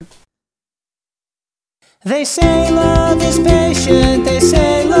They say love is patient, they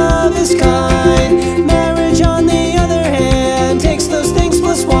say love is kind. Marriage, on the other hand, takes those things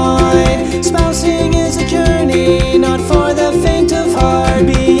plus wine. Spousing is a journey, not for the faint of heart.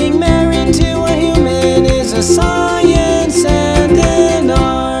 Being married to a human is a science and an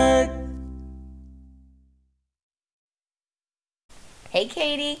art. Hey,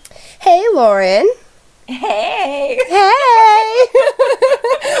 Katie. Hey, Lauren. Hey. Hey.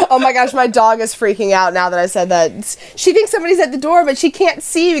 Oh my gosh, my dog is freaking out now that I said that. She thinks somebody's at the door, but she can't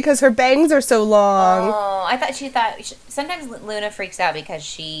see because her bangs are so long. Oh, I thought she thought... Sometimes Luna freaks out because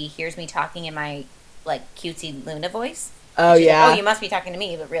she hears me talking in my, cutesy Luna voice. Oh, She's yeah. like, oh, you must be talking to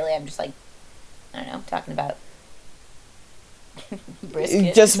me, but really I'm just I don't know, talking about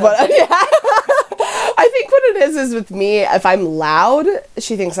brisket. Just what? Yeah. I think what it is with me, if I'm loud,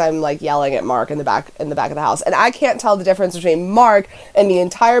 she thinks I'm yelling at Mark in the back of the house, and I can't tell the difference between Mark and the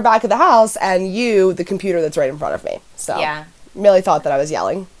entire back of the house and you, the computer that's right in front of me. So Yeah. Millie thought that I was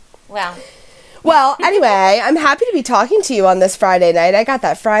yelling. Well, Anyway, I'm happy to be talking to you on this Friday night. I got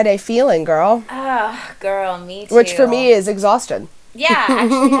that Friday feeling, girl. oh, girl, me too. Which for me is exhaustion. Yeah,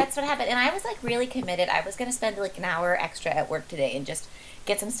 actually, that's what happened. And I was, really committed. I was going to spend, an hour extra at work today and just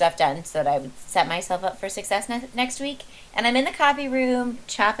get some stuff done so that I would set myself up for success next week. And I'm in the copy room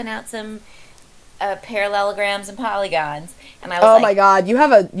chopping out some parallelograms and polygons. And I was My God,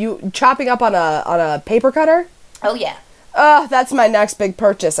 you chopping up on a paper cutter? oh, yeah. Oh, that's my next big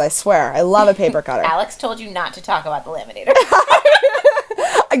purchase, I swear. I love a paper cutter. Alex told you not to talk about the laminator.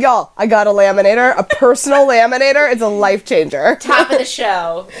 Y'all, I got a laminator, a personal laminator. It's a life changer. Top of the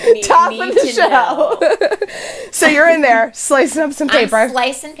show. Top of the show. So you're in there slicing up some paper. I'm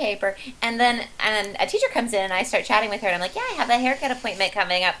slicing paper, and then a teacher comes in, and I start chatting with her, and I'm like, yeah, I have a haircut appointment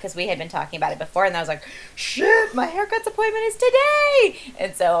coming up, because we had been talking about it before, and I was like, shit, my haircut's appointment is today!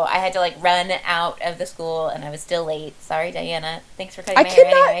 And so I had to, run out of the school, and I was still late. Sorry, Diana. Thanks for cutting my hair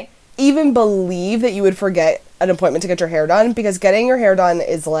anyway. Even believe that you would forget an appointment to get your hair done, because getting your hair done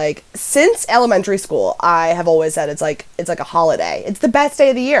is since elementary school, I have always said it's like a holiday. It's the best day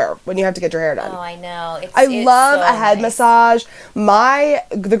of the year when you have to get your hair done. Oh, I know. I love so a head nice. massage.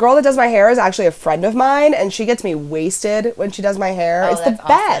 The girl that does my hair is actually a friend of mine, and she gets me wasted when she does my hair. Oh, it's the that's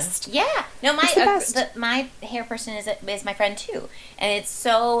best. awesome. Yeah. No, It's the best. my hair person is my friend too, and it's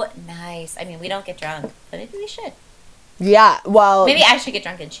so nice. I mean, we don't get drunk, but maybe we should. Yeah, well, Maybe I should get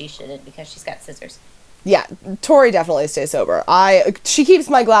drunk and she shouldn't, because she's got scissors. yeah, Tori definitely stays sober. She keeps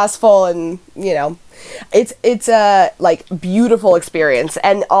my glass full, and it's a beautiful experience.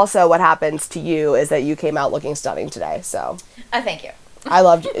 And also, what happens to you is that you came out looking stunning today. So Oh, thank you. I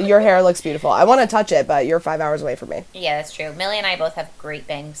loved your hair. Looks beautiful. I want to touch it, but you're 5 hours away from me. Yeah, that's true. Millie and I both have great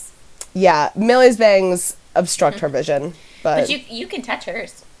bangs, Yeah, Millie's bangs obstruct her vision, but you can touch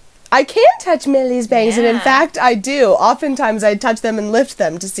hers. I can touch Millie's bangs, and in Yeah. fact, I do. Oftentimes, I touch them and lift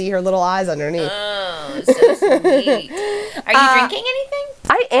them to see her little eyes underneath. Oh, so sweet. Are you drinking anything?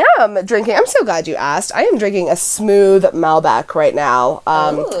 I am drinking. I'm so glad you asked. I am drinking a smooth Malbec right now.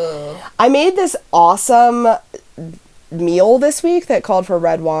 Ooh. I made this awesome meal this week that called for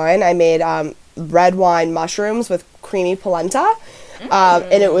red wine. I made red wine mushrooms with creamy polenta,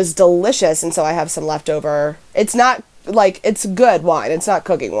 and it was delicious. And so I have some leftover. It's not it's good wine. It's not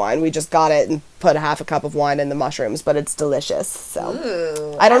cooking wine. We just got it and put half a cup of wine in the mushrooms, but it's delicious. So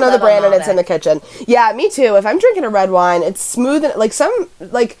Ooh, I don't know the love brand, all and it's in the kitchen. Yeah, me too. If I'm drinking a red wine, it's smooth and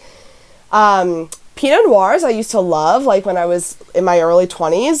Pinot Noirs I used to love, when I was in my early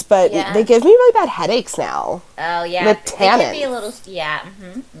 20s, but Yeah. they give me really bad headaches now. Oh, yeah. The They can tannins. be a little, yeah.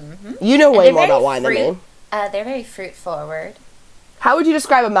 Mm-hmm. You know way they're more very about wine than me. They're very fruit forward. How would you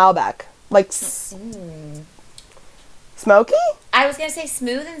describe a Malbec? Smoky? I was gonna say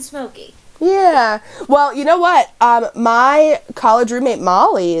smooth and smoky. Yeah. Well, you know what? My college roommate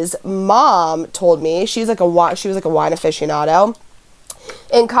Molly's mom told me she was like a wine aficionado.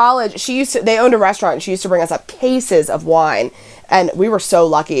 In college, they owned a restaurant, and she used to bring us up cases of wine, and we were so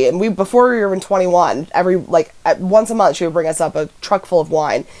lucky. And before we were even 21, once a month she would bring us up a truck full of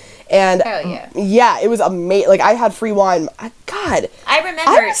wine. And Hell yeah. yeah, it was amazing. I had free wine. God, I remember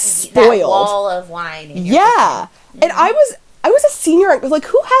I was that spoiled. wall of wine. In your Yeah. And I was a senior. Who has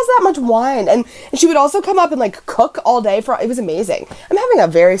that much wine? And she would also come up and cook all day it was amazing. I'm having a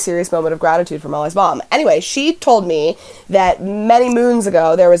very serious moment of gratitude for Molly's mom. Anyway, she told me that many moons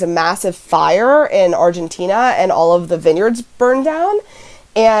ago there was a massive fire in Argentina and all of the vineyards burned down.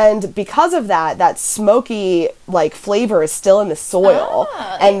 And because of that smoky flavor is still in the soil.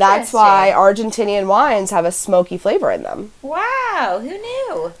 Oh, and that's why interesting. Argentinian wines have a smoky flavor in them. Wow, who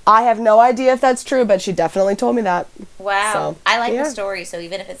knew? I have no idea if that's true, but she definitely told me that. Wow. So, I like yeah. the story, so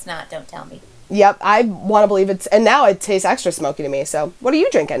even if it's not, don't tell me. Yep, I want to believe and now it tastes extra smoky to me. So, what are you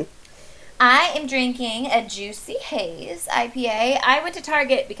drinking? I am drinking a Juicy Haze IPA. I went to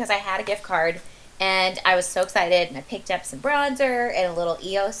Target because I had a gift card, and I was so excited, and I picked up some bronzer and a little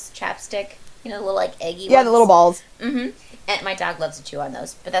EOS chapstick, the little, eggy Yeah, ones. the little balls. Mm-hmm. And my dog loves to chew on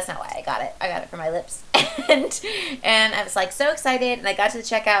those, but that's not why I got it. I got it for my lips. and I was, so excited, and I got to the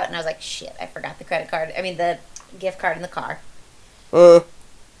checkout, and I was like, shit, I forgot the gift card in the car.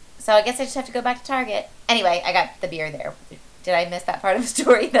 So I guess I just have to go back to Target. Anyway, I got the beer there. Did I miss that part of the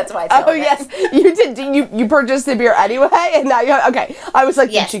story? That's why I told it. Yes, you did. You purchased the beer anyway, and now you okay. I was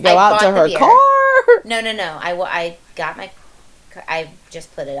like, yes, did she go out to her beer. car? No. I got I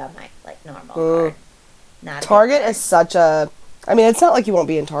just put it on my, normal card. Not Target is such a... I mean, it's not like you won't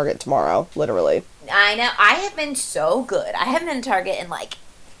be in Target tomorrow, literally. I know. I have been so good. I haven't been in Target in,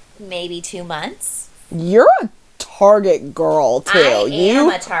 maybe 2 months. You're a Target girl, too. I am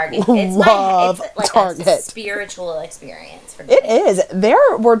a Target. It's love it's Target. A spiritual experience for me. It is.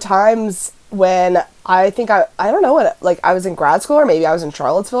 There were times when I think I don't know what, I was in grad school or maybe I was in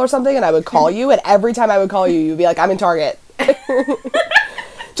Charlottesville or something, and I would call you, and every time I would call you, you'd be like, I'm in Target.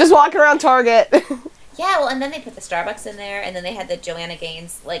 Just walking around Target. Yeah, well, and then they put the Starbucks in there, and then they had the Joanna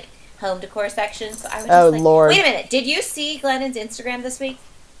Gaines, home decor section, so I was just Lord. Wait a minute, did you see Glennon's Instagram this week?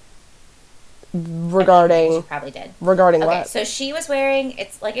 Regarding... She probably did. Regarding okay, what? so she was wearing,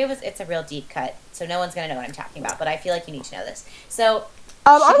 it's a real deep cut, so no one's going to know what I'm talking about, but I feel like you need to know this. So,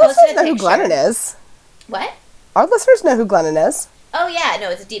 our listeners know who Glennon is. What? Our listeners know who Glennon is. Oh, yeah, no,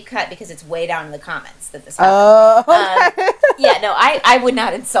 it's a deep cut because it's way down in the comments that this happened. Okay. Yeah, no, I would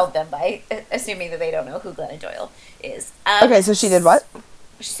not insult them by assuming that they don't know who Glennon Doyle is. Okay, so she did what?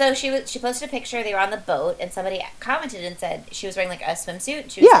 So she posted a picture. They were on the boat, and somebody commented and said she was wearing a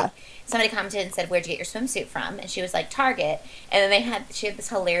swimsuit. She was somebody commented and said, "Where'd you get your swimsuit from?" And she was like, "Target." And then she had this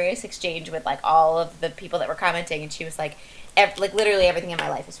hilarious exchange with all of the people that were commenting, and she was like, literally everything in my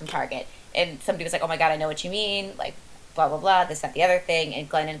life is from Target. And somebody was like, "Oh my god, I know what you mean." Blah blah blah. This that the other thing. And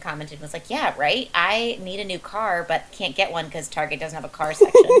Glennon commented and was like, "Yeah, right. I need a new car, but can't get one because Target doesn't have a car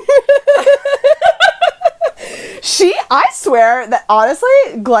section." I swear that honestly,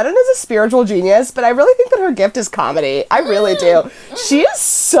 Glennon is a spiritual genius, but I really think that her gift is comedy. I really do. She is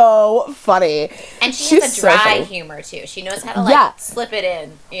so funny. And she has a dry humor too. She knows how to slip it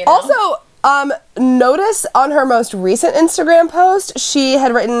in. Also, notice on her most recent Instagram post, she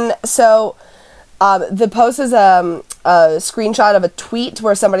had written, the post is a screenshot of a tweet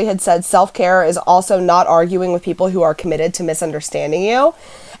where somebody had said self-care is also not arguing with people who are committed to misunderstanding you.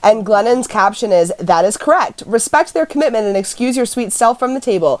 And Glennon's caption is, "That is correct. Respect their commitment and excuse your sweet self from the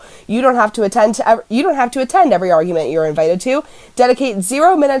table. You don't have to attend every argument you're invited to. Dedicate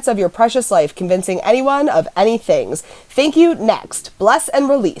 0 minutes of your precious life convincing anyone of any things. Thank you. Next. Bless and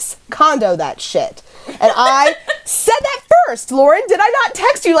release. Condo that shit." And I said that first, Lauren. Did I not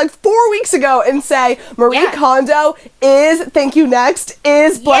text you 4 weeks ago and say Marie Kondo is thank you next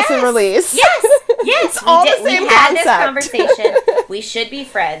is bless and release? Yes. It's all the same we had concept. This conversation. We should be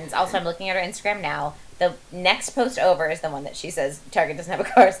friends. Also, I'm looking at her Instagram now. The next post over is the one that she says Target doesn't have a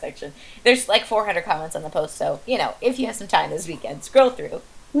car section. There's 400 comments on the post, so if you have some time this weekend, scroll through.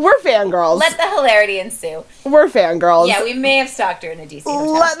 We're fangirls. Let the hilarity ensue. We're fangirls. Yeah, we may have stalked her in a DC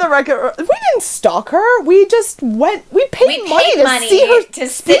hotel. Let the record... We didn't stalk her. We just went... We paid money to see her to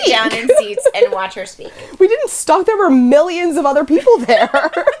speak. sit down in seats and watch her speak. We didn't stalk. There were millions of other people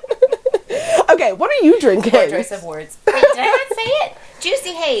there. Okay, what are you drinking? Poor choice of words. Wait, did I not say it?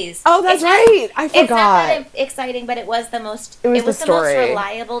 Juicy Haze. Oh, that's right. I forgot. It's not that exciting, but it was the most... It was the most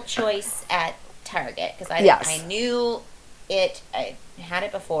reliable choice at Target. Because I knew it... I had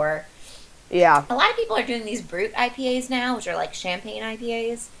it before. Yeah. A lot of people are doing these Brut IPAs now, which are champagne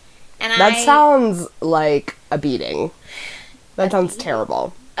IPAs. And that sounds like a beating. That sounds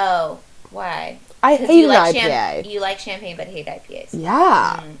terrible. Oh, why? I hate an IPA. You like champagne but hate IPAs.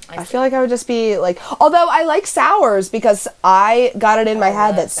 Yeah. I feel like I would just be although I like sours because I got it in my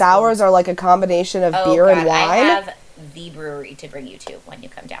head that sours are a combination of beer and wine. I have the brewery to bring you to when you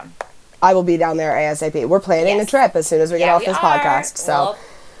come down. I will be down there ASAP. We're planning a trip as soon as we get off this podcast. So,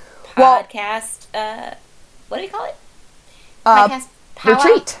 podcast. What do we call it? Podcast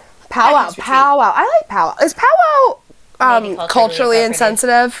retreat. Powwow. Powwow. I like powwow. Is powwow culturally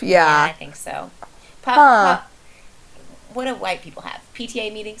insensitive? Yeah, I think so. What do white people have?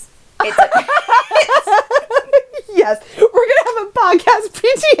 PTA meetings. Yes, we're gonna have a podcast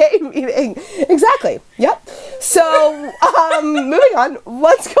PTA meeting. Exactly. Yep. So, moving on.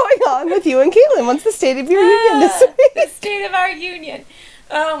 What's going on with you and Caitlin? What's the state of your union this week? The state of our union.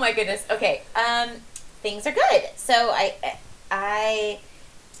 Oh my goodness. Okay. Things are good. So I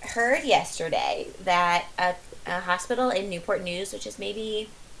heard yesterday that a hospital in Newport News, which is maybe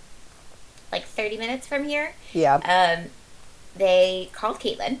like 30 minutes from here, Yeah. they called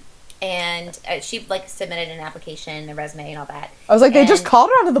Caitlin, and she like submitted an application, a resume, and all that. I was like, they just And- called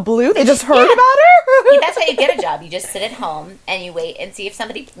her out of the blue? They just heard Yeah. about her? That's how you get a job. You just sit at home and you wait and see if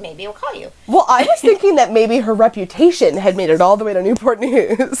somebody maybe will call you. Well, I was thinking that maybe her reputation had made it all the way to Newport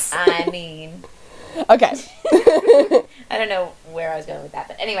News. I mean, Okay. I don't know where I was going with that,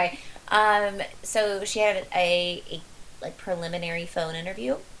 but anyway, so she had a like preliminary phone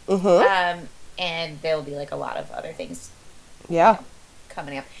interview, Mm-hmm. and there will be like a lot of other things Yeah.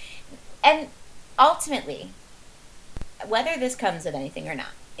 coming up, and ultimately, whether this comes of anything or not,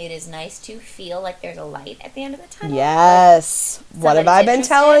 it is nice to feel like there's a light at the end of the tunnel. Yes. What have I somebody's been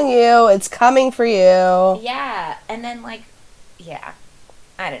interested. telling you? It's coming for you. Like, yeah, and then like, yeah,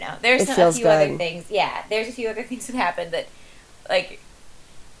 I don't know. There's It a feels few other good. things. Yeah, there's a few other things that happened that, like,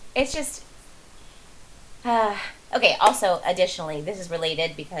 it's just. Okay, also, additionally, this is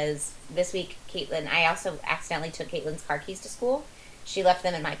related because this week, I also accidentally took Caitlin's car keys to school. She left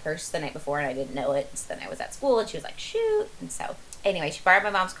them in my purse the night before and I didn't know it. So then I was at school and she was like, shoot. And so, anyway, she borrowed my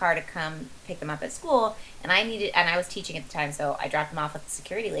mom's car to come pick them up at school. And I was teaching at the time, so I dropped them off with the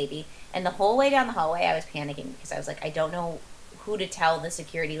security lady. And the whole way down the hallway, I was panicking because I was like, I don't know who to tell the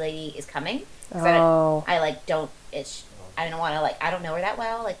security lady is coming. 'Cause Oh. I don't want to, like, I don't know her that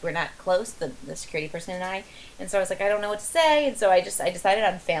well. Like, we're not close, the security person and I. And so I was like, I don't know what to say. And so I decided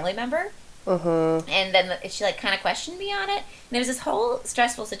on family member. Mm-hmm. And then she, like, kind of questioned me on it. And there was this whole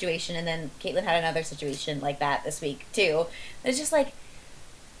stressful situation. And then Caitlin had another situation like that this week, too. It's just like,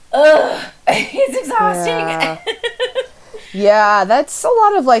 ugh. It's exhausting. Yeah. Yeah, that's a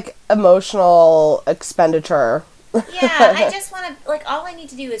lot of, like, emotional expenditure. Yeah, I just want to, like, all I need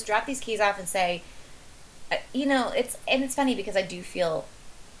to do is drop these keys off and say, it's funny because I do feel,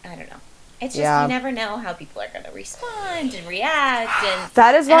 I don't know. It's just, Yeah. you never know how people are going to respond and react. And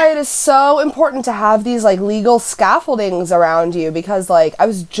That is why it is so important to have these, like, legal scaffoldings around you, because, like, I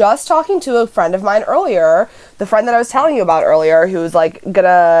was just talking to a friend of mine earlier, the friend that I was telling you about earlier, who was, like,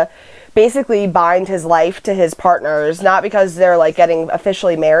 gonna basically bind his life to his partner's, not because they're, like, getting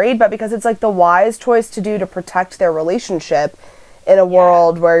officially married, but because it's, like, the wise choice to do to protect their relationship in a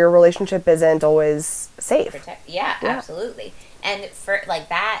world where your relationship isn't always safe. Yeah, absolutely. And for, like,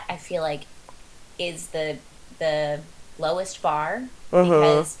 that, I feel like is the lowest bar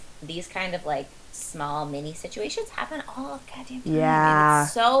because these kind of, like, small mini situations happen all the goddamn time. Yeah. And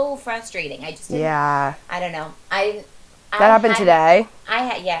it's so frustrating. I just didn't, Yeah. I don't know. That happened today?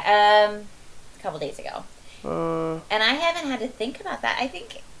 A couple days ago. And I haven't had to think about that.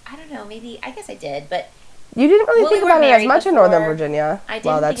 I don't know, maybe, I guess I did, but You didn't really Well, think we were about it as married much in Northern before. Virginia. I didn't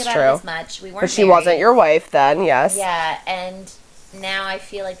Well, think that's about true. it as much. We weren't But she married. wasn't your wife then, yes. Yeah, and now I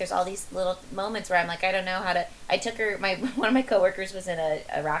feel like there's all these little moments where I'm like, I don't know how to. I took her. One of my coworkers was in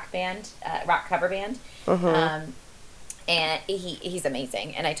a rock band, rock cover band, and he's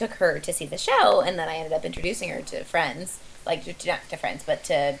amazing. And I took her to see the show, and then I ended up introducing her to friends, like not to friends, but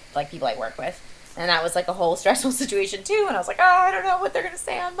to like people I work with. And that was like a whole stressful situation too. And I was like, oh, I don't know what they're gonna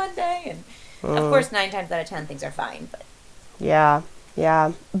say on Monday. And of course, 9 times out of 10 things are fine, but. Yeah,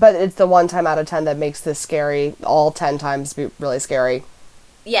 yeah. But it's the 1 time out of 10 that makes this scary, all 10 times be really scary.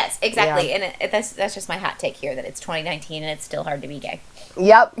 Yes, exactly, Yeah. and that's just my hot take here that it's 2019 and it's still hard to be gay.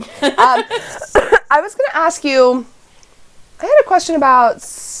 Yep. I was going to ask you, I had a question about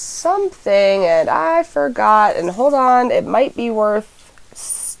something and I forgot, and hold on, it might be worth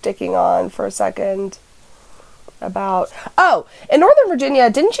sticking on for a second. In Northern Virginia,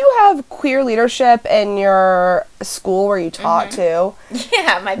 didn't you have queer leadership in your school where you taught too?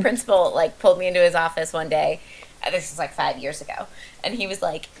 Yeah, my principal like pulled me into his office one day. This was like 5 years ago, and he was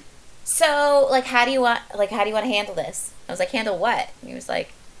like, "So, like, how do you want to handle this?" I was like, "Handle what?" And he was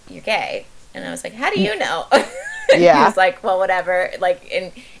like, "You're gay." And I was like, "How do you know?" And Yeah. he was like, "Well, whatever." Like,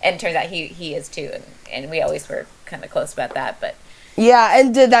 and it turns out he is too, and we always were kind of close about that, but. Yeah,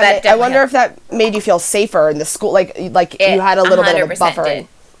 and did that? That I definitely wonder had- if that made you feel safer in the school, like you had a little bit of a 100% buffer. did.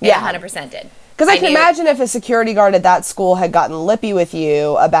 Yeah, 100% did. Because I can knew- imagine if a security guard at that school had gotten lippy with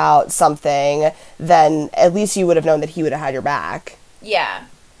you about something, then at least you would have known that he would have had your back. Yeah,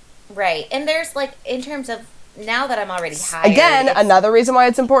 right. And there's like in terms of now that I'm already hired. Again, it's- another reason why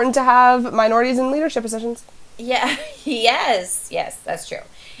it's important to have minorities in leadership positions. Yeah. Yes, that's true.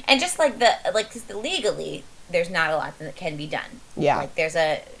 And just like cause legally, there's not a lot that can be done. Yeah. Like there's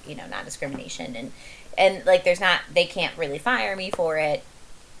a non-discrimination and like they can't really fire me for it.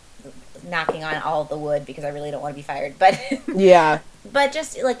 Knocking on all the wood because I really don't want to be fired, but Yeah. but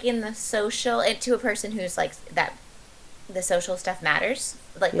just like in the social and to a person who's like that the social stuff matters.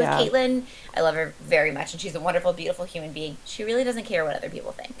 Like Yeah. with Caitlin, I love her very much, and she's a wonderful, beautiful human being. She really doesn't care what other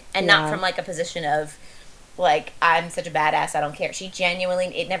people think, and Yeah. not from like a position of like I'm such a badass, I don't care. She genuinely,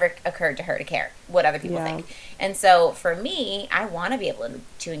 it never occurred to her to care what other people Yeah. think. And so for me, I want to be able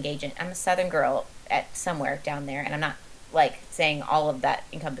to engage in. I'm a Southern girl at somewhere down there, and I'm not like saying all of that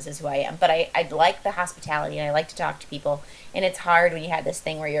encompasses who I am, but I like the hospitality and I like to talk to people, and it's hard when you have this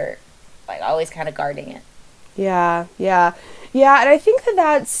thing where you're like always kind of guarding it. Yeah, and I think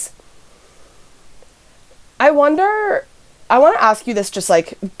that's. I want to ask you this just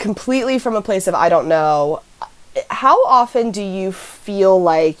like completely from a place of I don't know. How often do you feel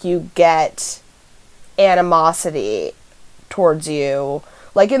like you get animosity towards you?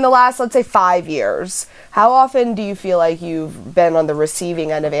 Like in the last, let's say 5 years, how often do you feel like you've been on the receiving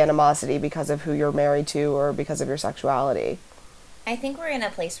end of animosity because of who you're married to or because of your sexuality? I think we're in a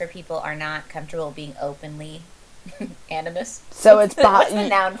place where people are not comfortable being openly animus. So it's what's the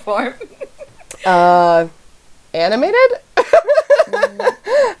noun form? Animated?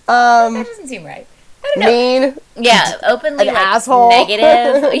 That doesn't seem right. I don't know. Mean? Yeah, openly An like asshole.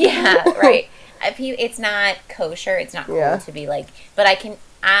 negative. Yeah, right. It's not kosher. It's not cool Yeah. to be like. But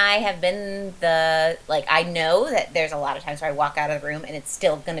I have been I know that there's a lot of times where I walk out of the room and it's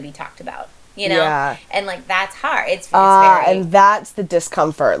still going to be talked about. You know, Yeah. and like that's hard. It's very. And that's the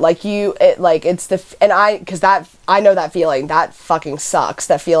discomfort. Like because I know that feeling. That fucking sucks.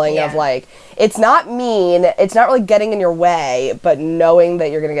 That feeling of Yeah. like, it's not mean. It's not really getting in your way, but knowing that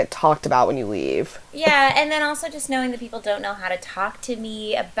you're going to get talked about when you leave. Yeah, and then also just knowing that people don't know how to talk to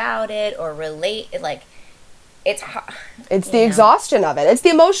me about it or relate. Like, it's hard. It's the exhaustion of it. It's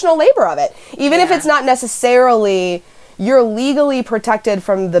the emotional labor of it. Even if Yeah. it's not necessarily, you're legally protected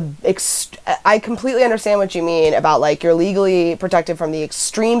from the, I completely understand what you mean about like, you're legally protected from the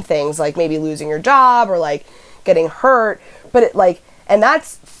extreme things, like maybe losing your job or like getting hurt. But it like, and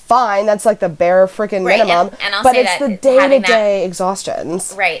that's fine. That's like the bare freaking Right, minimum. and I'll but say it's that the having day-to-day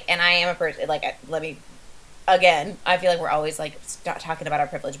exhaustions. Right, and I am a person, again, I feel like we're always like talking about our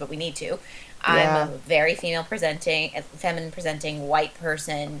privilege, but we need to. Yeah. I'm a very feminine presenting white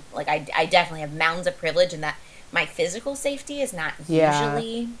person. Like, I definitely have mounds of privilege in that my physical safety is not Yeah.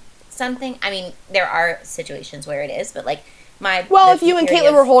 usually something. I mean, there are situations where it is, but like If you and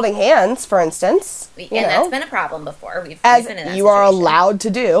Caitlin were holding hands, for instance, that's been a problem before. We've as been in that you are situation. allowed to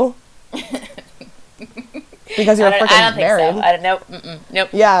do. Because you're I freaking don't think married. so. I don't know. Mm-mm, nope.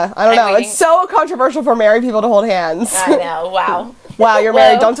 Yeah, I don't I'm know. waiting. It's so controversial for married people to hold hands. I know. Wow. Wow, you're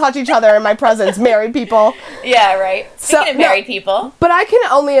married. Whoa. Don't touch each other in my presence, married people. Yeah, right. Speaking of no. married people. But I can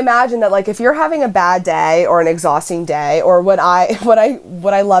only imagine that, like, if you're having a bad day or an exhausting day, or what I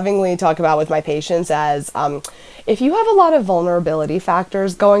lovingly talk about with my patients as, if you have a lot of vulnerability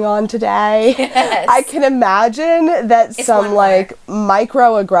factors going on today, Yes. I can imagine that It's some one like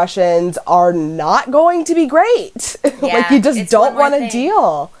microaggressions are not going to be great. Like Yeah, you just it's don't one more want to thing.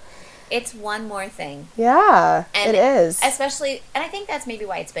 deal. It's one more thing. Yeah, And it is. Especially, and I think that's maybe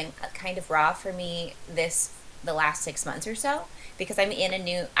why it's been kind of raw for me the last 6 months or so, because I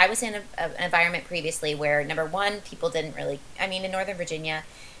was in an environment previously where, number one, people didn't really, in Northern Virginia,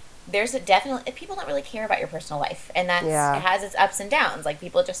 there's people don't really care about your personal life, and it has its ups and downs. Like,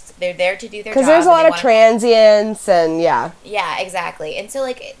 people they're there to do their job. Because there's a lot of transients and yeah, exactly. And so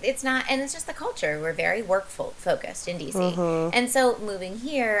like it's not, and it's just the culture. We're very work focused in DC, Mm-hmm. and so moving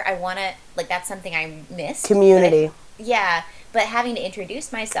here, I want to that's something I missed. community. But having to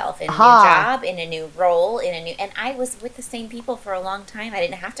introduce myself in a new Aha. job, in a new role, and I was with the same people for a long time. I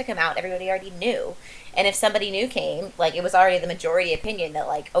didn't have to come out. Everybody already knew. And if somebody new came, like, it was already the majority opinion that,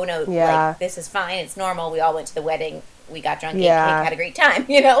 like, oh no, Yeah. like, this is fine, it's normal. We all went to the wedding, we got drunk, ate Yeah. cake, had a great time,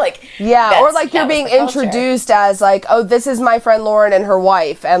 like. Yeah, or like that you're was being the culture. introduced as like, oh, this is my friend Lauren and her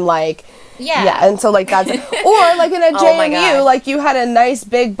wife, and like, Yeah. and so like that's, or like in a Oh my JMU, God. like you had a nice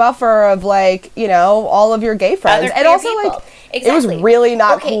big buffer of like, all of your gay friends, Other and queer also people. like, Exactly. it was really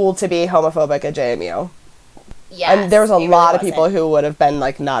not Okay. cool to be homophobic at JMU. Yes, And there was a it really lot of people wasn't. who would have been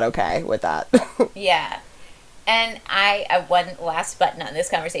like not okay with that. Yeah. And I one last button on this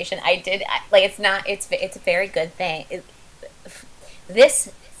conversation. It's a very good thing.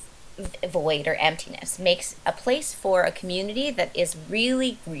 This void or emptiness makes a place for a community that is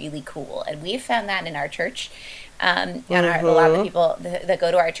really, really cool. And we've found that in our church. And a lot of the people that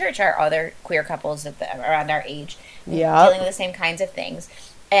go to our church are other queer couples around our age, Yeah. dealing with the same kinds of things.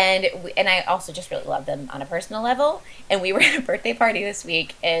 And I also just really love them on a personal level. And we were at a birthday party this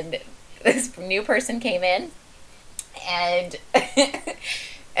week, and this new person came in, and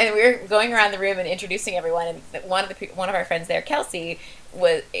and we were going around the room and introducing everyone. And one of our friends there, Kelsey,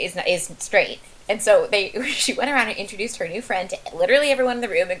 is straight, And so she went around and introduced her new friend to literally everyone in the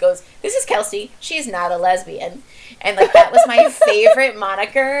room and goes, "This is Kelsey. She's not a lesbian." And like that was my favorite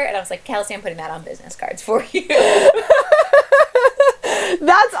moniker. And I was like, "Kelsey, I'm putting that on business cards for you."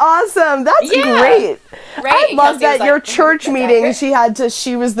 That's awesome. That's great. Right. I love Kelsey was that your like, church meeting,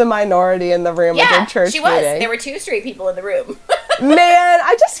 she was the minority in the room at your church she was. meeting. There were 2 straight people in the room. Man,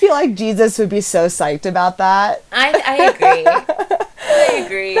 I just feel like Jesus would be so psyched about that. I agree. I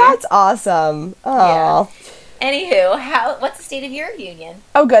agree. That's awesome. Oh. Yeah. Anywho, what's the state of your union?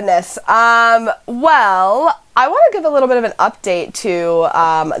 Oh goodness. Well, I want to give a little bit of an update to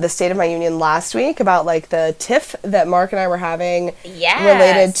the state of my union last week about like the tiff that Mark and I were having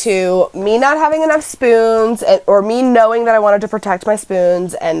related to me not having enough spoons or me knowing that I wanted to protect my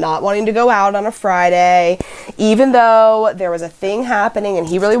spoons and not wanting to go out on a Friday, even though there was a thing happening and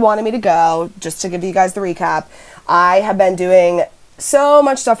he really wanted me to go. Just to give you guys the recap, I have been doing so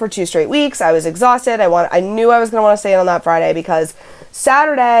much stuff for 2 straight weeks. I was exhausted. I knew I was going to want to stay in on that Friday because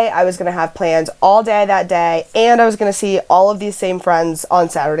Saturday I was going to have plans all day that day and I was going to see all of these same friends on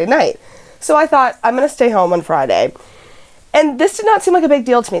Saturday night. So I thought I'm going to stay home on Friday. And this did not seem like a big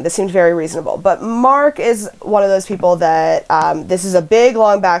deal to me. This seemed very reasonable. But Mark is one of those people that this is a big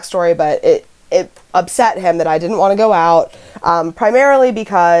long backstory, but it upset him that I didn't want to go out, primarily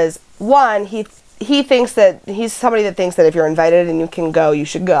because one, he thinks that he's somebody that thinks that if you're invited and you can go, you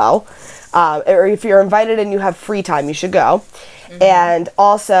should go. Or if you're invited and you have free time, you should go. Mm-hmm. And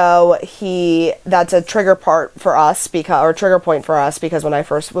also that's a trigger point for us because when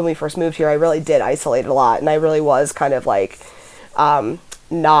we first moved here, I really did isolate a lot and I really was kind of like,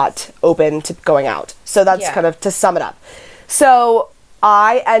 not open to going out. So that's kind of to sum it up. So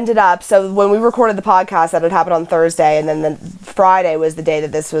I ended up, so when we recorded the podcast, that had happened on Thursday, and then the Friday was the day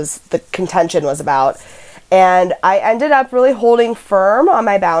that the contention was about. And I ended up really holding firm on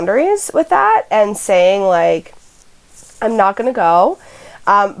my boundaries with that and saying, like, I'm not going to go.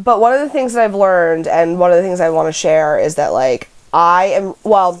 But one of the things that I've learned, and one of the things I want to share, is that, like, I've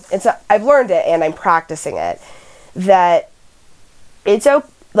learned it and I'm practicing it, that it's okay.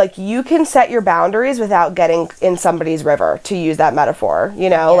 Like, you can set your boundaries without getting in somebody's river, to use that metaphor, you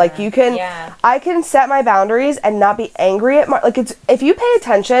know? Like, you can, I can set my boundaries and not be angry at if you pay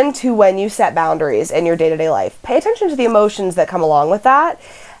attention to when you set boundaries in your day-to-day life, pay attention to the emotions that come along with that.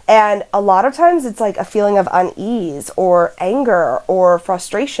 And a lot of times it's like a feeling of unease or anger or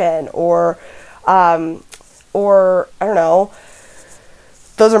frustration or I don't know.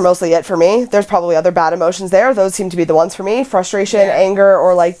 Those are mostly it for me. There's probably other bad emotions there. Those seem to be the ones for me. Frustration, anger,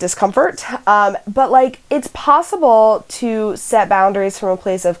 or like discomfort. But like, it's possible to set boundaries from a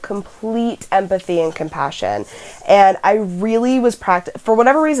place of complete empathy and compassion. And I really was for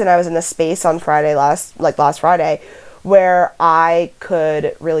whatever reason, I was in a space on Friday, last Friday, where I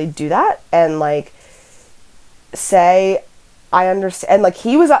could really do that and like say, I understand. And like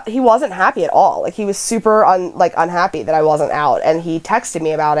he wasn't happy at all. Like he was super unhappy that I wasn't out, and he texted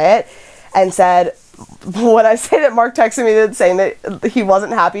me about it and said, when I say that Mark texted me saying that he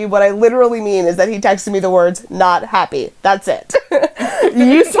wasn't happy, what I literally mean is that he texted me the words "not happy." That's it.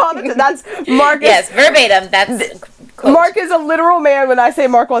 You saw that. That's Mark. Yes, verbatim. That's quote. Mark is a literal man. When I say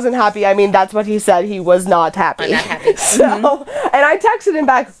Mark wasn't happy, I mean that's what he said. He was not happy. I'm not happy. So, and I texted him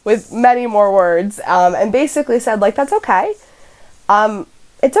back with many more words, and basically said, like, that's okay.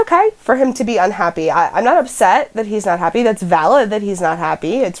 It's okay for him to be unhappy. I'm not upset that he's not happy. That's valid that he's not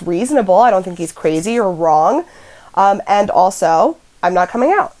happy. It's reasonable. I don't think he's crazy or wrong. And also, I'm not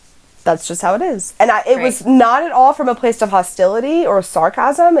coming out. That's just how it is. And it was not at all from a place of hostility or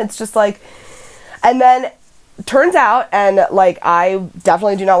sarcasm. It's just like, and then turns out, and like, I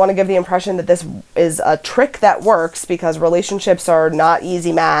definitely do not want to give the impression that this is a trick that works, because relationships are not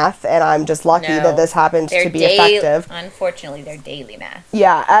easy math, and I'm just lucky that this happened to be effective. Unfortunately, they're daily math.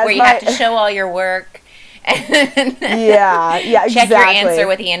 Yeah. Where you have to show all your work. And yeah, exactly. Check your answer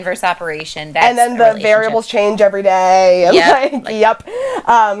with the inverse operation. That's and then the variables change every day. Yep.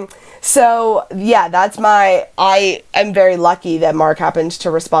 So yeah, I am very lucky that Mark happened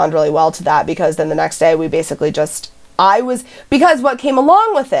to respond really well to that, because then the next day we basically because what came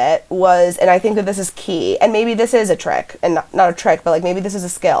along with it was, and I think that this is key, and maybe this is a trick, and not a trick, but like maybe this is a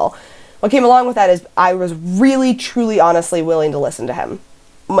skill. What came along with that is I was really, truly, honestly willing to listen to him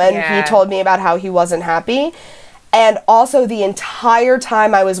when he told me about how he wasn't happy. And also, the entire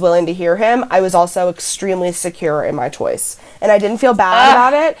time I was willing to hear him, I was also extremely secure in my choice. And I didn't feel bad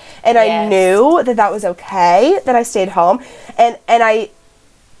about it. And I knew that was okay, that I stayed home. And I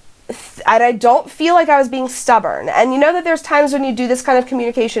don't feel like I was being stubborn. And you know that there's times when you do this kind of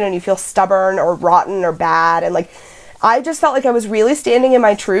communication and you feel stubborn or rotten or bad. And like, I just felt like I was really standing in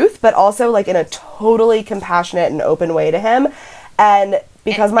my truth, but also like in a totally compassionate and open way to him. And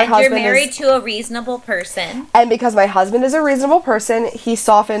because my husband you're married to a reasonable person. And because my husband is a reasonable person, he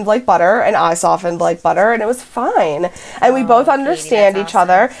softened like butter and I softened like butter, and it was fine. And we both understand Katie, each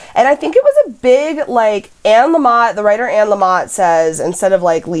other. And I think it was a big, like, Anne Lamott, the writer Anne Lamott says, instead of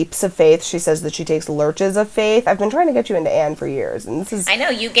like leaps of faith, she says that she takes lurches of faith. I've been trying to get you into Anne for years, and this is... I know,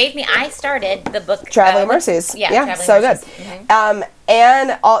 I started the book... Traveling Mercies. Yeah, Traveling so Mercies. good.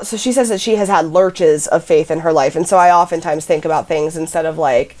 And so she says that she has had lurches of faith in her life, and so I oftentimes think about things instead of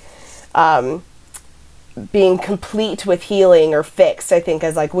like being complete with healing or fixed. I think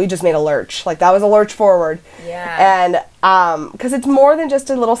as like we just made a lurch, like that was a lurch forward. Yeah. And because it's more than just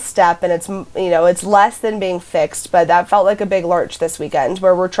a little step, and it's it's less than being fixed, but that felt like a big lurch this weekend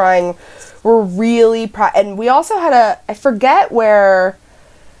where we're really and we also had I forget what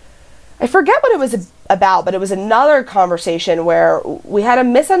it was about, but it was another conversation where we had a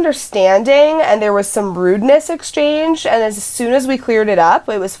misunderstanding and there was some rudeness exchanged, and as soon as we cleared it up,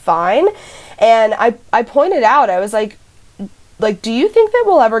 it was fine. And I pointed out, I was like, do you think that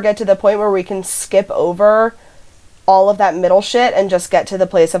we'll ever get to the point where we can skip over all of that middle shit and just get to the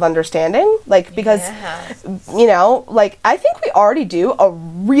place of understanding? Like, because, like, I think we already do a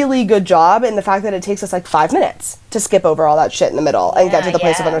really good job in the fact that it takes us like 5 minutes to skip over all that shit in the middle and get to the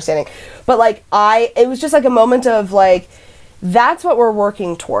place of understanding. But like, it was just like a moment of like, that's what we're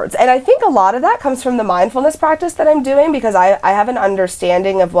working towards. And I think a lot of that comes from the mindfulness practice that I'm doing, because I have an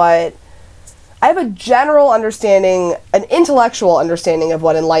understanding of I have a general understanding, an intellectual understanding of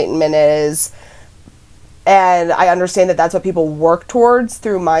what enlightenment is. And I understand that that's what people work towards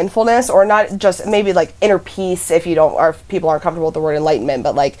through mindfulness, or not just maybe like inner peace if people aren't comfortable with the word enlightenment,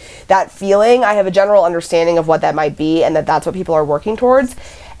 but like that feeling, I have a general understanding of what that might be, and that's what people are working towards.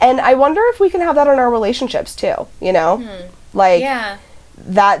 And I wonder if we can have that in our relationships too, like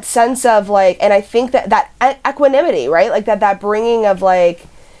that sense of like, and I think that equanimity, right? Like that bringing of like,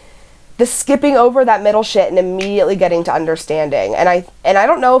 the skipping over that middle shit and immediately getting to understanding. And I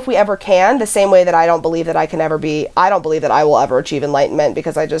don't know if we ever can, the same way that I don't believe that I will ever achieve enlightenment,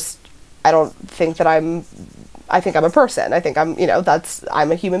 because I don't think that I think I'm a person. I think I'm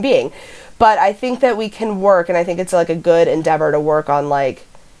a human being. But I think that we can work, and I think it's like a good endeavor to work on like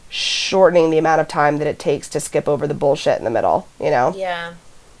shortening the amount of time that it takes to skip over the bullshit in the middle, Yeah.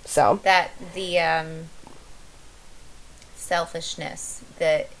 So. That the selfishness,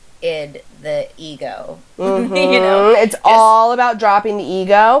 the ego. Mm-hmm. It's all about dropping the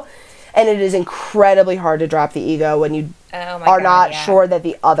ego, and it is incredibly hard to drop the ego when you not sure that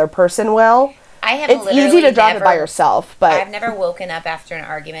the other person will. It's easy to drop it by yourself, but I've never woken up after an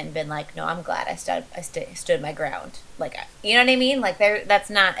argument and been like, no, I'm glad I stood my ground. Like, you know what I mean? Like,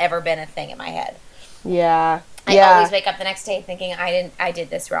 that's not ever been a thing in my head. Yeah. I always wake up the next day thinking I did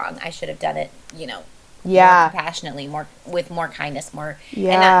this wrong. I should have done it, more compassionately, with more kindness,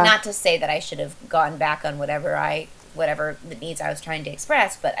 and not to say that I should have gone back on whatever the needs I was trying to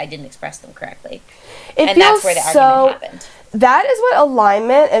express, but I didn't express them correctly. And that's where the argument happened. That is what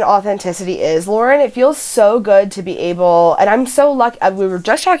alignment and authenticity is, Lauren. It feels so good to be able, and I'm so lucky. We were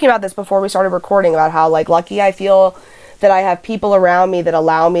just talking about this before we started recording, about how like lucky I feel that I have people around me that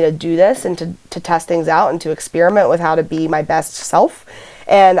allow me to do this and to test things out and to experiment with how to be my best self.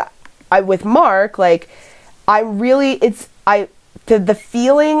 And with Mark, like, the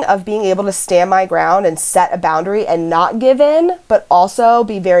feeling of being able to stand my ground and set a boundary and not give in, but also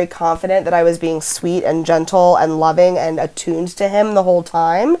be very confident that I was being sweet and gentle and loving and attuned to him the whole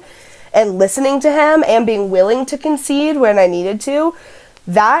time, and listening to him and being willing to concede when I needed to,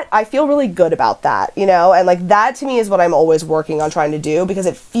 that I feel really good about that, and like that to me is what I'm always working on trying to do, because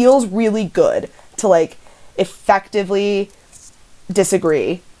it feels really good to like effectively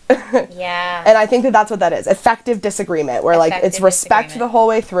disagree. Yeah. And I think that that's what that is. Effective disagreement, where like it's respect the whole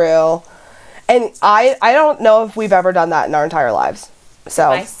way through. And I don't know if we've ever done that in our entire lives. So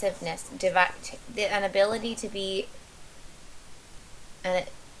divisiveness, an ability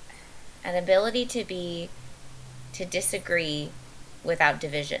to be to disagree without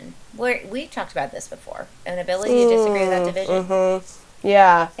division. We've talked about this before. An ability to disagree without division. Mm-hmm.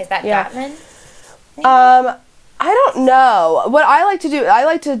 Yeah. Is that Gottman? I don't know. What I like to do, I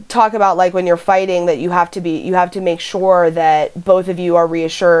like to talk about like when you're fighting, that you have to make sure that both of you are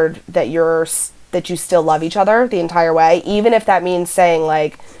reassured that you still love each other the entire way, even if that means saying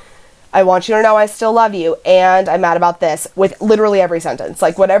like, I want you to know I still love you, and I'm mad about this, with literally every sentence.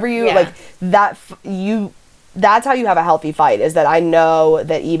 Like whatever like that, that's how you have a healthy fight, is that I know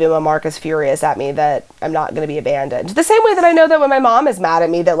that even when Mark is furious at me, that I'm not going to be abandoned. The same way that I know that when my mom is mad at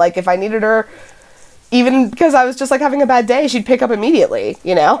me, that like if I needed her even because I was just like having a bad day, she'd pick up immediately,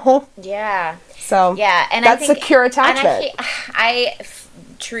 you know? Yeah. So Yeah, and that's I think, secure and attachment. I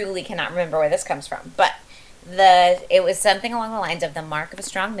truly cannot remember where this comes from, but it was something along the lines of the mark of a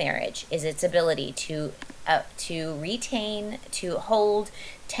strong marriage is its ability to retain, to hold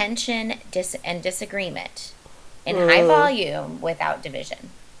tension and disagreement in high volume without division.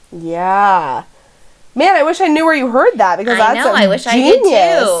 Yeah. Man, I wish I knew where you heard that because I that's know, I wish genius. I did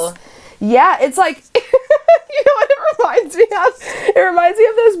too. Yeah, it's like, you know what it reminds me of? It reminds me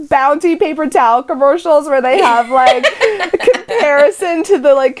of those Bounty paper towel commercials where they have like a comparison to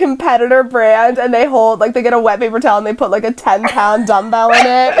the like competitor brand and they hold, like they get a wet paper towel and they put like a 10-pound dumbbell in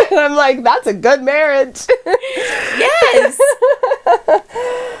it. And I'm like, that's a good marriage. Yes.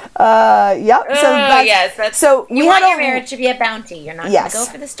 Yep. So so you want your marriage to be a Bounty. You're not Yes. going to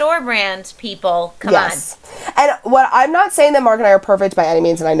go for the store brand, people. Come Yes. And what I'm not saying that Mark and I are perfect by any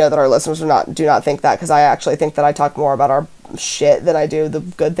means, and I know that our listeners do not think that, because I actually think that I talk more about our shit than I do the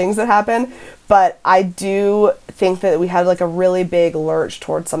good things that happen. But I do think that we had like a really big lurch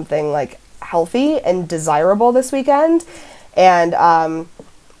towards something like healthy and desirable this weekend. And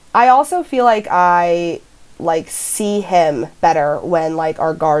I also feel like I like see him better when like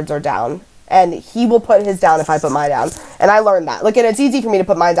our guards are down. And he will put his down if I put mine down. And I learned that. Like, and it's easy for me to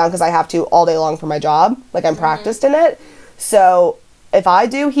put mine down because I have to all day long for my job. Like, I'm practiced in it. So, if I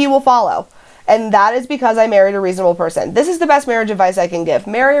do, he will follow. And that is because I married a reasonable person. This is the best marriage advice I can give.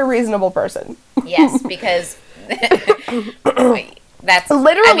 Marry a reasonable person. Yes, because that's...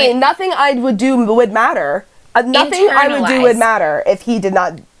 Literally, nothing I would do would matter. Nothing I would do would matter if he did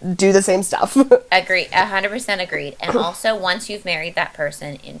not do the same stuff. Agreed. 100% agreed. And also, once you've married that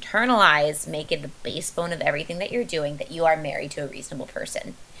person, internalize, make it the base bone of everything that you're doing, that you are married to a reasonable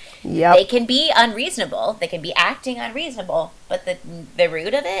person. Yep. They can be unreasonable. They can be acting unreasonable, but the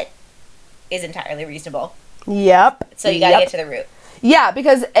root of it is entirely reasonable. Yep. So you got to get to the root. Yeah,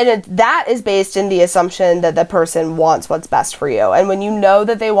 because that is based in the assumption that the person wants what's best for you. And when you know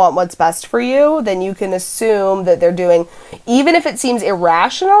that they want what's best for you, then you can assume that they're doing, even if it seems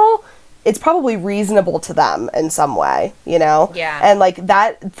irrational, it's probably reasonable to them in some way, you know? Yeah. And like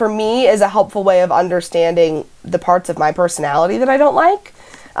that, for me, is a helpful way of understanding the parts of my personality that I don't like.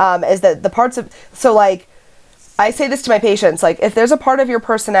 Is that the parts of, so like, I say this to my patients, like, if there's a part of your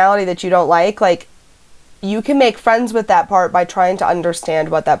personality that you don't like, you can make friends with that part by trying to understand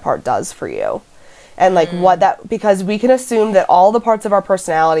what that part does for you. And like because we can assume that all the parts of our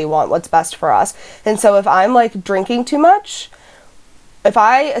personality want what's best for us. And so if I'm like drinking too much, if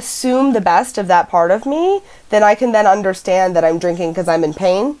I assume the best of that part of me, then I can then understand that I'm drinking because I'm in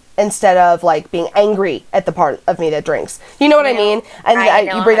pain instead of like being angry at the part of me that drinks. You know what I mean? And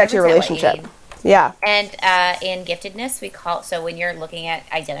you bring that to your relationship. Yeah. And in giftedness, so when you're looking at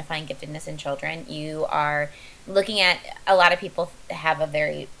identifying giftedness in children, you are looking at, a lot of people have a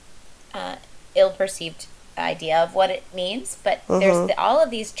very ill-perceived idea of what it means, but there's all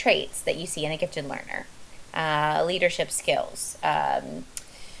of these traits that you see in a gifted learner. Leadership skills,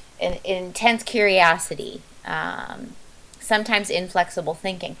 intense curiosity, sometimes inflexible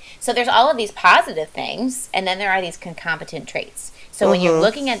thinking. So there's all of these positive things, and then there are these concomitant traits. So when you're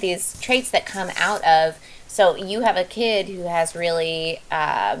looking at these traits that come out of, so you have a kid who has really,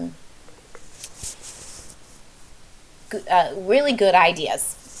 really good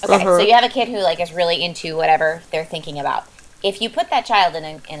ideas. Okay, so you have a kid who like is really into whatever they're thinking about. If you put that child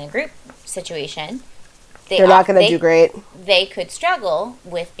in a group situation, they're not going to do great. They could struggle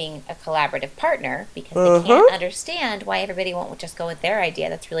with being a collaborative partner because they can't understand why everybody won't just go with their idea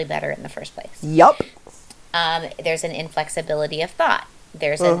that's really better in the first place. Yup. There's an inflexibility of thought.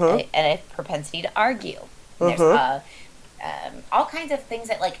 There's a propensity to argue. There's all kinds of things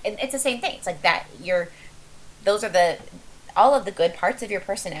that like, and it's the same thing. It's like that those are all of the good parts of your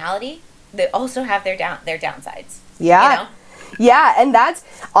personality. They also have their downsides. Yeah. You know? Yeah, and that's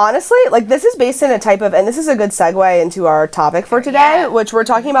honestly, like, this is based in a type of, and this is a good segue into our topic for today, which we're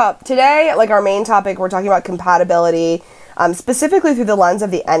talking about today, like our main topic, we're talking about compatibility, specifically through the lens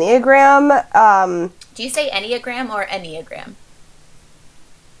of the Enneagram. Do you say Enneagram or Enneagram?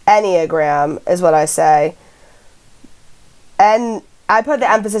 Enneagram is what I say. And I put the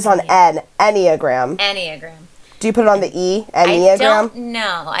emphasis on Enneagram. Enneagram. Do you put it on the E? Enneagram? I don't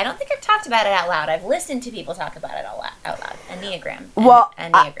know. I don't think I've talked about it out loud. I've listened to people talk about it out loud. Enneagram.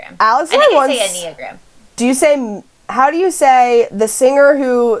 Enneagram. Alex, I think I say Enneagram. Do you say? How do you say the singer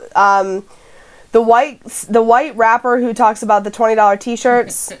who, the white rapper who talks about the $20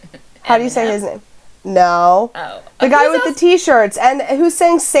 T-shirts? How do you say his name? No. Oh. The guy with the T-shirts and who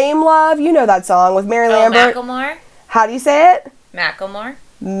sang "Same Love." You know that song with Mary Lambert. Macklemore. How do you say it? Macklemore.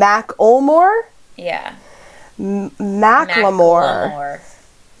 Macklemore. Yeah. Macklemore.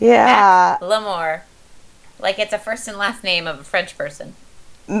 Yeah. Macklemore. Like it's a first and last name of a French person.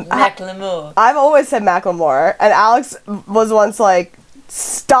 Macklemore. I've always said Macklemore, and Alex was once like,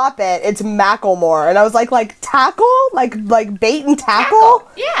 "Stop it! It's Macklemore," and I was like tackle, like bait and tackle.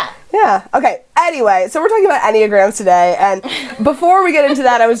 Yeah. Yeah. Okay. Anyway, so we're talking about Enneagrams today, and before we get into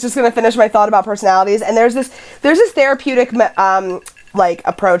that, I was just gonna finish my thought about personalities. And there's this therapeutic like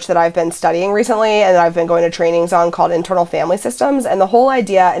approach that I've been studying recently, and that I've been going to trainings on, called internal family systems. And the whole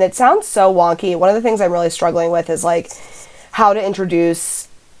idea, and it sounds so wonky. One of the things I'm really struggling with is like how to introduce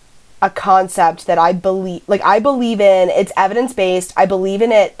a concept that I believe in. It's evidence-based. I believe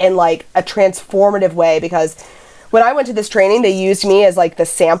in it in like a transformative way, because when I went to this training, they used me as like the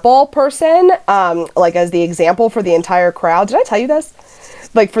sample person, like as the example for the entire crowd. Did I tell you this?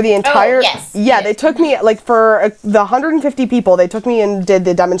 Like for the entire, yes. Yeah, they took me, like for the 150 people, they took me and did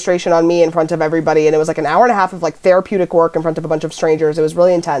the demonstration on me in front of everybody. And it was like an hour and a half of like therapeutic work in front of a bunch of strangers. It was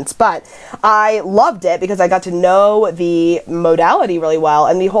really intense, but I loved it because I got to know the modality really well.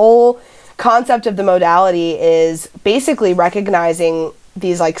 And the whole concept of the modality is basically recognizing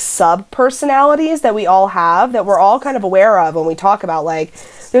these like sub-personalities that we all have, that we're all kind of aware of when we talk about like,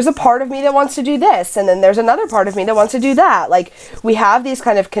 there's a part of me that wants to do this, and then there's another part of me that wants to do that. Like, we have these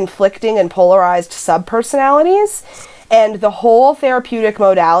kind of conflicting and polarized sub-personalities, and the whole therapeutic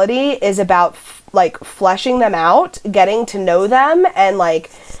modality is about like fleshing them out, getting to know them, and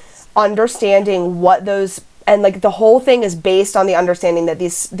like understanding what those, and like the whole thing is based on the understanding that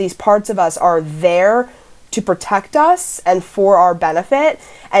these parts of us are there to protect us and for our benefit,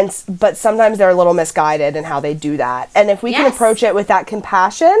 but sometimes they're a little misguided in how they do that. And if we can approach it with that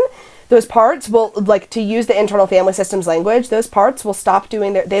compassion, those parts will, like, to use the internal family systems language, those parts will stop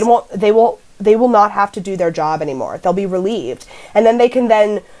doing they will not have to do their job anymore. They'll be relieved. And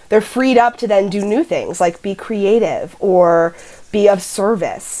then they're freed up to then do new things, like be creative or be of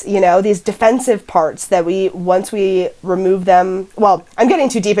service, these defensive parts that once we remove them, well, I'm getting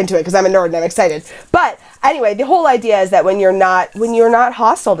too deep into it because I'm a nerd and I'm excited. But anyway, the whole idea is that when you're not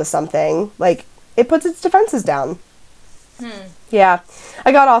hostile to something, like, it puts its defenses down. Yeah,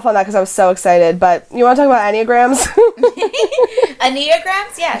 I got off on that because I was so excited, but you want to talk about Enneagrams?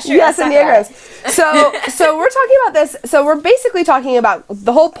 Enneagrams? Yeah, sure. Yes, Enneagrams. So we're talking about this. So we're basically talking about,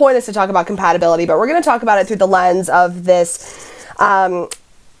 the whole point is to talk about compatibility, but we're going to talk about it through the lens of this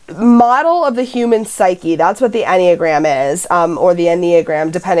model of the human psyche. That's what the Enneagram is, or the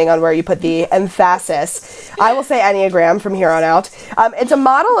Enneagram, depending on where you put the emphasis. I will say Enneagram from here on out. It's a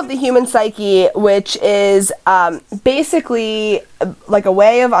model of the human psyche, which is basically like a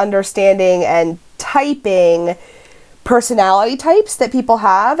way of understanding and typing personality types that people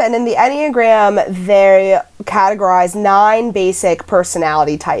have. And in the Enneagram, they categorize 9 basic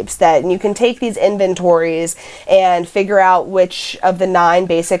personality types that, and you can take these inventories and figure out which of the 9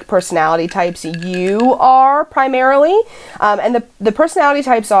 basic personality types you are primarily. And the personality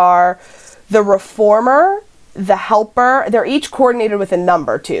types are the reformer, the helper. They're each coordinated with a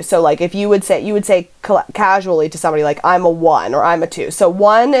number too. So like if you would say casually to somebody like, I'm a 1 or I'm a 2. So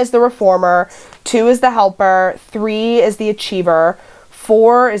 1 is the reformer, 2 is the helper, 3 is the achiever,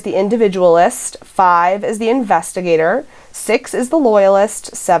 4 is the individualist, 5 is the investigator, 6 is the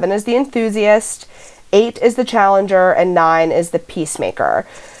loyalist, 7 is the enthusiast, 8 is the challenger, and 9 is the peacemaker.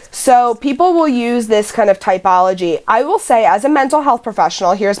 So people will use this kind of typology. I will say, as a mental health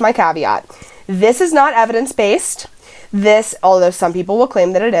professional, here's my caveat. This is not evidence-based. Although some people will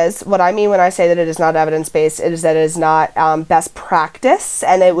claim that it is, what I mean when I say that it is not evidence-based is that it is not best practice,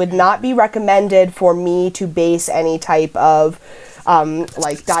 and it would not be recommended for me to base any type of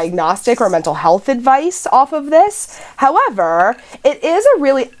like diagnostic or mental health advice off of this. However, it is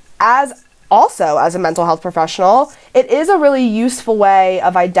also as a mental health professional, it is a really useful way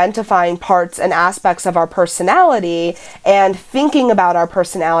of identifying parts and aspects of our personality and thinking about our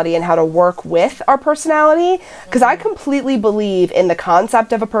personality and how to work with our personality. Because I completely believe in the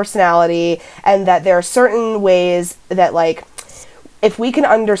concept of a personality, and that there are certain ways that, like, if we can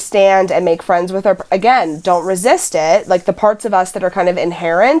understand and make friends with don't resist it, like the parts of us that are kind of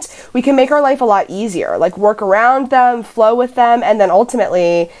inherent, we can make our life a lot easier, like work around them, flow with them, and then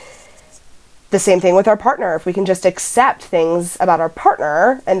ultimately the same thing with our partner. If we can just accept things about our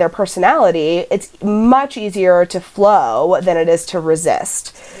partner and their personality, it's much easier to flow than it is to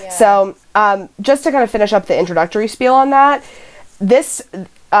resist. Yeah. So just to kind of finish up the introductory spiel on that, the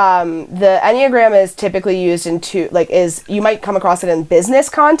Enneagram is typically used you might come across it in business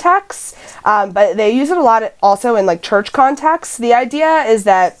contexts, but they use it a lot also in like church contexts. The idea is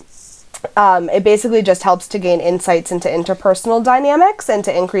that It basically just helps to gain insights into interpersonal dynamics and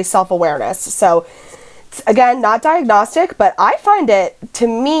to increase self-awareness. So, again, not diagnostic, but I find it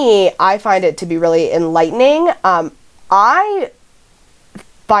to be really enlightening. I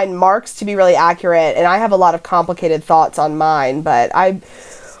find Mark's to be really accurate, and I have a lot of complicated thoughts on mine, but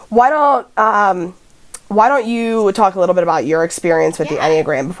why don't you talk a little bit about your experience with the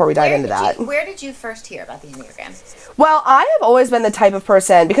Enneagram before we dive into that? Where did you first hear about the Enneagram? Well, I have always been the type of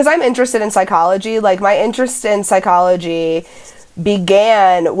person, because I'm interested in psychology, like my interest in psychology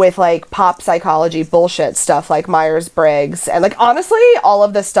began with like pop psychology bullshit stuff like Myers-Briggs, and like honestly all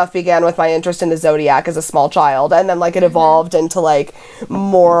of this stuff began with my interest in the zodiac as a small child, and then like it evolved into like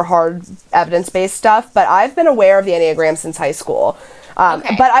more hard evidence-based stuff. But I've been aware of the Enneagram since high school.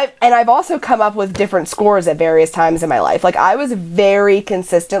 But I've also come up with different scores at various times in my life. Like I was very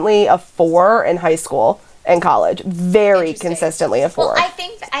consistently a 4 in high school and college, very consistently a 4. Well, I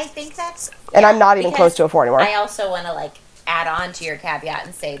think that's, and I'm not even close to a 4 anymore. I also want to like add on to your caveat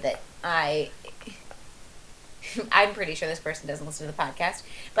and say that I'm pretty sure this person doesn't listen to the podcast,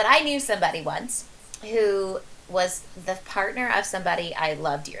 but I knew somebody once who was the partner of somebody I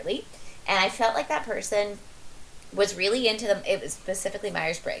love dearly, and I felt like that person was really into them. It was specifically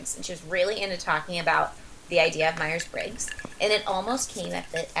Myers-Briggs, and she was really into talking about the idea of Myers-Briggs, and it almost came at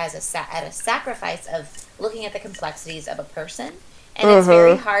a sacrifice of looking at the complexities of a person, and it's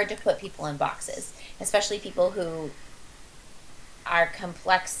very hard to put people in boxes, especially people who are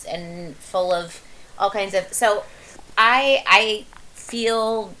complex and full of all kinds of. So I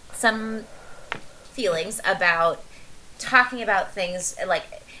feel some feelings about talking about things like,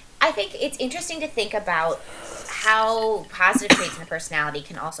 I think it's interesting to think about how positive traits in a personality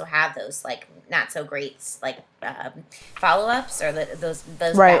can also have those like not so great like follow-ups, or those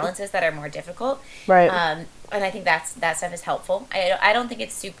balances that are more difficult. Right. And I think that stuff is helpful. I don't think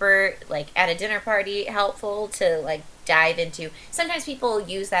it's super like at a dinner party helpful to like dive into. Sometimes people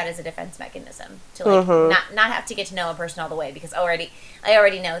use that as a defense mechanism to like not have to get to know a person all the way, because I already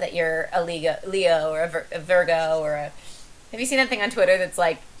know that you're a Leo or a Virgo or a. Have you seen that thing on Twitter that's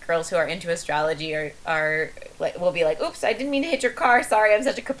like, girls who are into astrology are like, will be like, oops, I didn't mean to hit your car. Sorry, I'm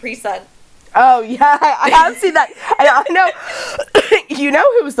such a Capri Sun. Oh, yeah, I have seen that. I know. You know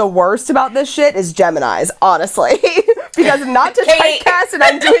who's the worst about this shit is Geminis, honestly. Because not to typecast, and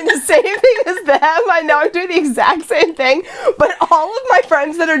I'm doing the same thing as them. I know I'm doing the exact same thing. But all of my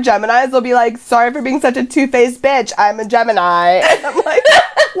friends that are Geminis will be like, sorry for being such a two-faced bitch. I'm a Gemini. And I'm like,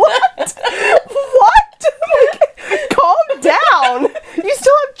 what? What? Like, calm down. You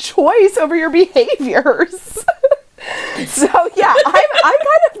still have choice over your behaviors. So yeah, I'm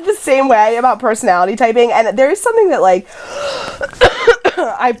kind of the same way about personality typing, and there is something that like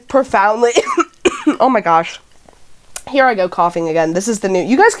I profoundly oh my gosh, here I go coughing again. This is the new.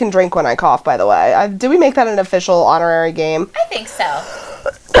 You guys can drink when I cough, by the way. Did we make that an official honorary game? I think so.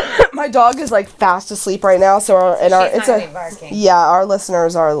 My dog is like fast asleep right now, so our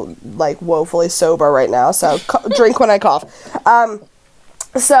listeners are like woefully sober right now. So drink when I cough.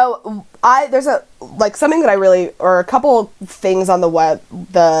 So there's something that I really, or a couple things on the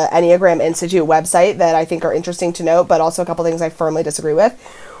Enneagram Institute website that I think are interesting to note, but also a couple things I firmly disagree with.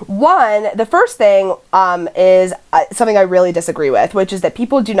 One, the first thing is something I really disagree with, which is that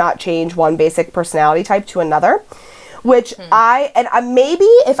people do not change one basic personality type to another. Which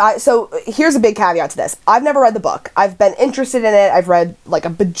so here's a big caveat to this. I've never read the book. I've been interested in it. I've read like a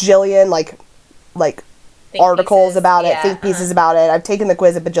bajillion like articles about it, think pieces about it. I've taken the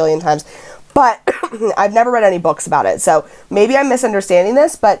quiz a bajillion times, but I've never read any books about it. So maybe I'm misunderstanding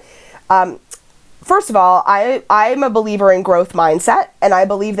this, but first of all, I'm a believer in growth mindset, and I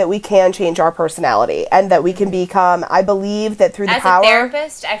believe that we can change our personality, and that we can become. I believe that through the power. As a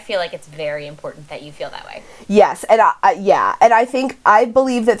therapist, I feel like it's very important that you feel that way. Yes, and I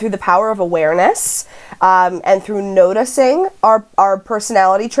believe that through the power of awareness, and through noticing our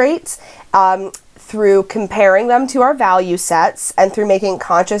personality traits, through comparing them to our value sets, and through making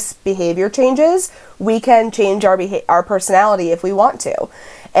conscious behavior changes, we can change our personality if we want to.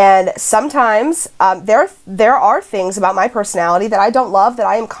 And sometimes there are things about my personality that I don't love that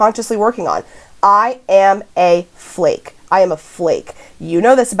I am consciously working on. I am a flake. I am a flake. You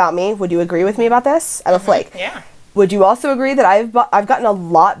know this about me. Would you agree with me about this? I'm a flake. Yeah. Would you also agree that I've gotten a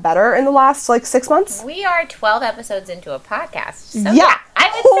lot better in the last 6 months? We are 12 episodes into a podcast. So yeah. I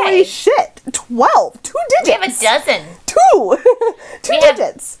would Holy say. shit. 12. 2 digits. We have a dozen. 2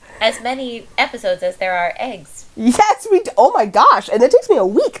 digits. As many episodes as there are eggs. Yes, we do. Oh my gosh. And it takes me a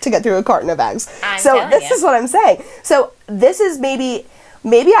week to get through a carton of eggs. So this is what I'm saying. So this is maybe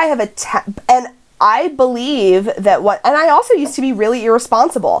I have and I believe that and I also used to be really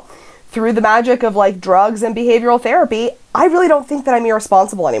irresponsible. through the magic of like drugs and behavioral therapy, I really don't think that I'm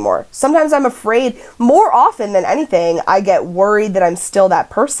irresponsible anymore. Sometimes I'm afraid, more often than anything, I get worried that I'm still that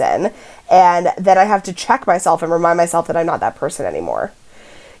person, and then I have to check myself and remind myself that I'm not that person anymore.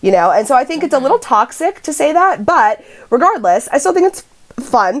 You know, and so I think it's a little toxic to say that, but regardless, I still think it's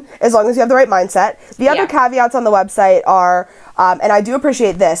fun as long as you have the right mindset. The other caveats on the website are, and I do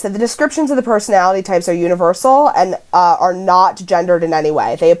appreciate this, that the descriptions of the personality types are universal and are not gendered in any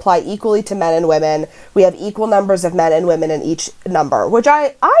way. They apply equally to men and women. We have equal numbers of men and women in each number, which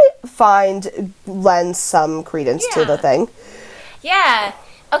I find lends some credence to the thing. Yeah.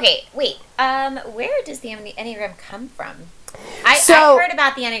 Okay, wait. Where does the Enneagram come from? I heard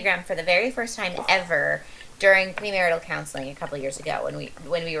about the Enneagram for the very first time ever during premarital counseling a couple of years ago when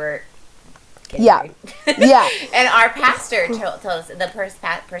we were getting married. Yeah. And our pastor told us, the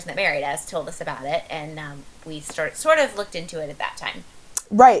person that married us told us about it, and we sort of looked into it at that time.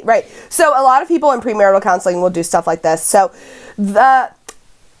 Right. So a lot of people in premarital counseling will do stuff like this. So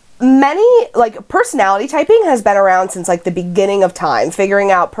personality typing has been around since like the beginning of time, figuring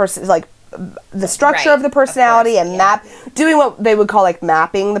out the structure of the personality doing what they would call like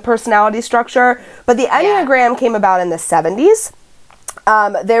mapping the personality structure. But the Enneagram came about in the 70s.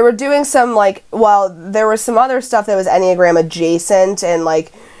 They were doing some there was some other stuff that was Enneagram adjacent in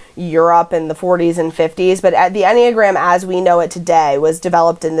like Europe in the 40s and 50s, but the Enneagram as we know it today was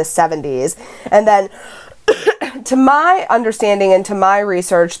developed in the 70s. And then to my understanding and to my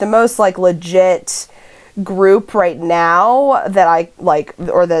research, the most like legit group right now that I like,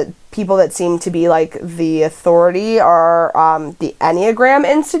 or the people that seem to be like the authority, are the Enneagram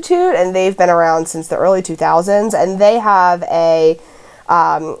Institute, and they've been around since the early 2000s, and they have a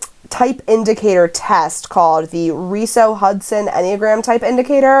type indicator test called the Riso-Hudson Enneagram Type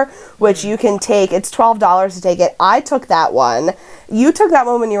Indicator, which you can take. It's $12 to take it. I took that one. You took that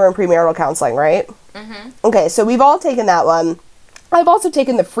one when you were in premarital counseling, right? Mm-hmm. Okay, so we've all taken that one. I've also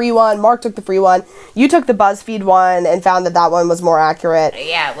taken the free one. Mark took the free one. You took the BuzzFeed one and found that one was more accurate.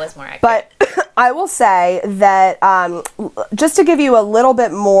 Yeah, it was more accurate. But I will say that just to give you a little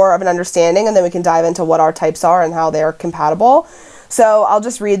bit more of an understanding, and then we can dive into what our types are and how they're compatible. So I'll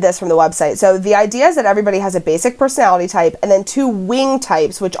just read this from the website. So the idea is that everybody has a basic personality type and then 2 wing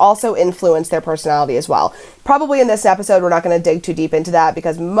types, which also influence their personality as well. Probably in this episode, we're not going to dig too deep into that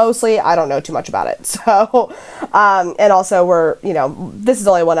because mostly I don't know too much about it. So, and also this is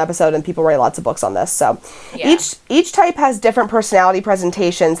only one episode and people write lots of books on this. So each type has different personality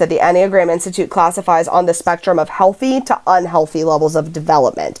presentations that the Enneagram Institute classifies on the spectrum of healthy to unhealthy levels of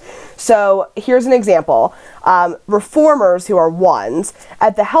development. So here's an example. Reformers, who are ones,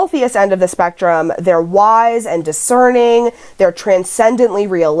 at the healthiest end of the spectrum, they're wise and discerning, they're transcendently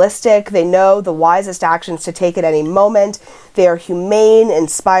realistic, they know the wisest actions to take at any moment, they are humane,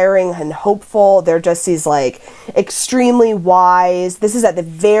 inspiring, and hopeful, they're just these like extremely wise. This is at the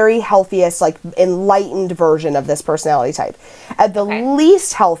very healthiest, like enlightened version of this personality type. At the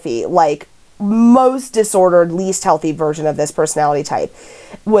least healthy, like most disordered, least healthy version of this personality type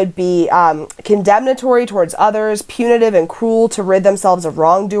would be condemnatory towards others, punitive and cruel to rid themselves of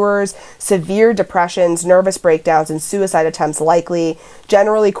wrongdoers, severe depressions, nervous breakdowns, and suicide attempts likely,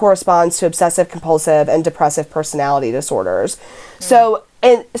 generally corresponds to obsessive compulsive and depressive personality disorders. So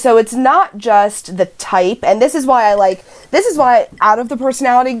it's not just the type, and this is why out of the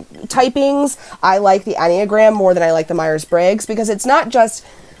personality typings, I like the Enneagram more than I like the Myers-Briggs, because it's not just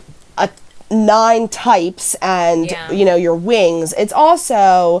 9 types and your wings. It's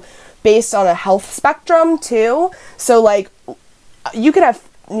also based on a health spectrum too. So like you could have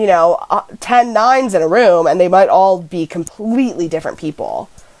 10 9s in a room and they might all be completely different people.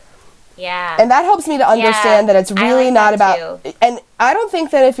 Yeah. And that helps me to understand that it's really not about too. And I don't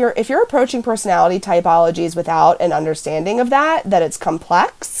think that if you're approaching personality typologies without an understanding of that it's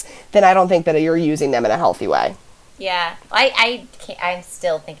complex, then I don't think that you're using them in a healthy way. Yeah, I'm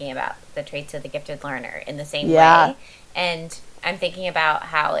still thinking about the traits of the gifted learner in the same way. And I'm thinking about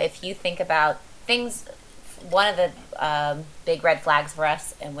how if you think about things, one of the big red flags for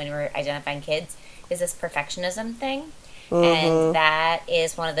us and when we're identifying kids is this perfectionism thing. Mm-hmm. And that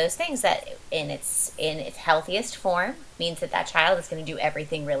is one of those things that in its healthiest form means that child is going to do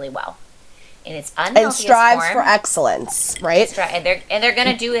everything really well. In its unhealthiest and strives form, for excellence, right? And they're going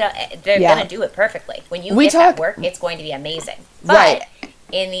to do it. They're going to do it perfectly. When you get that work, it's going to be amazing. But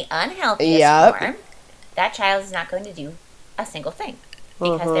in the unhealthiest form, that child is not going to do a single thing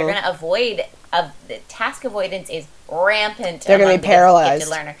because they're going to avoid the task avoidance is rampant. They're gonna among be the paralyzed.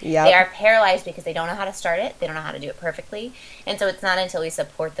 gifted learner. Yep. They are paralyzed because they don't know how to start it. They don't know how to do it perfectly. And so it's not until we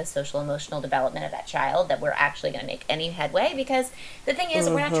support the social emotional development of that child that we're actually going to make any headway. Because the thing is,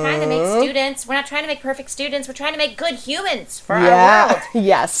 we're not trying to make students. We're not trying to make perfect students. We're trying to make good humans for our world.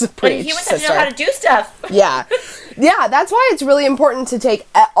 Yes. But Preach, humans have to sister. know how to do stuff. Yeah. Yeah, that's why it's really important to take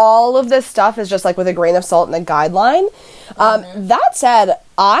all of this stuff as just like with a grain of salt and a guideline. That said,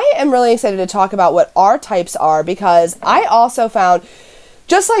 I am really excited to talk about what our types are because I also found,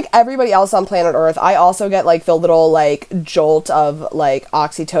 just like everybody else on planet Earth, I also get like the little like jolt of like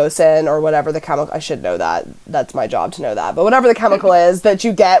oxytocin or whatever the chemical, I should know that. That's my job to know that. But whatever the chemical is that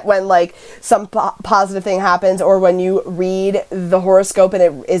you get when like some positive thing happens, or when you read the horoscope and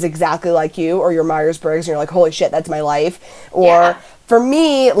it is exactly like you, or your Myers-Briggs and you're like, holy shit, that's my life. Or Yeah. for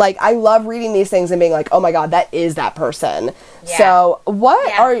me, like, I love reading these things and being like, oh my god, that is that person. Yeah. So what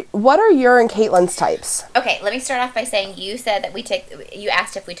Yeah. are your and Caitlin's types? Okay, let me start off by saying you said that you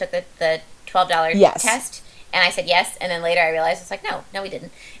asked if we took the $12 Yes. test, and I said yes, and then later I realized it's like, no, we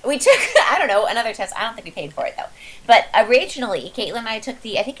didn't. We took, I don't know, another test. I don't think we paid for it, though. But originally, Caitlin and I took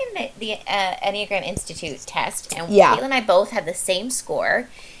I think in the Enneagram Institute test, and Yeah. Caitlin and I both had the same score.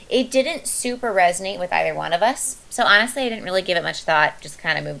 It didn't super resonate with either one of us, so honestly, I didn't really give it much thought, just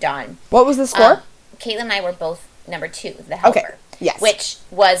kind of moved on. What was the score? Caitlin and I were both number 2, the helper. Okay, yes. Which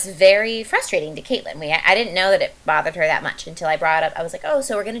was very frustrating to Caitlin. I didn't know that it bothered her that much until I brought up. I was like, oh,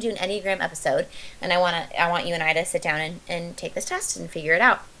 so we're going to do an Enneagram episode, and I want you and I to sit down and take this test and figure it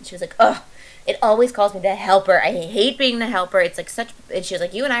out. And she was like, oh, it always calls me the helper. I hate being the helper. It's like such. And she was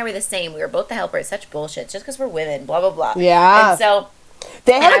like, you and I were the same. We were both the helper. It's such bullshit. Just because we're women. Blah blah blah. Yeah. And so.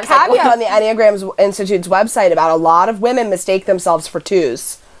 They had I a was like, caveat well- on the Enneagram Institute's website about a lot of women mistake themselves for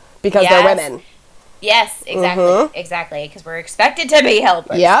 2s because they're Yes. women. Yes, exactly, exactly. Because we're expected to be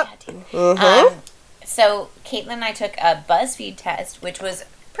helpers. Yep. So Caitlin and I took a BuzzFeed test, which was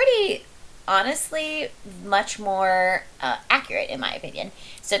pretty, honestly, much more accurate in my opinion.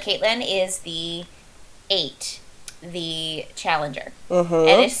 So Caitlin is the 8, the challenger, and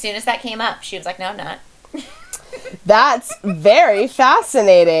as soon as that came up, she was like, "No, I'm not." That's very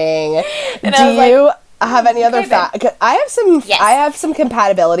fascinating. And Do I was like, you have any other okay, then. facts? I have some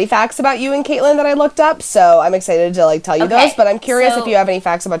compatibility facts about you and Caitlin that I looked up, so I'm excited to like tell you Okay, those, but I'm curious so- if you have any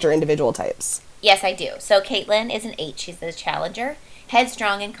facts about your individual types. Yes, I do. So Caitlin is an 8. She's the challenger,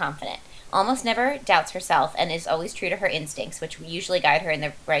 headstrong and confident. Almost never doubts herself and is always true to her instincts, which usually guide her in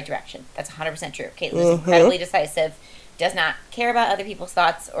the right direction. That's 100% true. Caitlin is incredibly decisive, does not care about other people's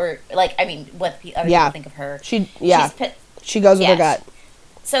thoughts or, like, I mean, what other people think of her. She She's goes with her gut.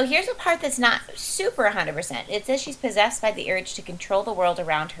 So here's a part that's not super 100%. It says she's possessed by the urge to control the world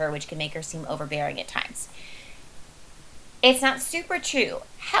around her, which can make her seem overbearing at times. It's not super true.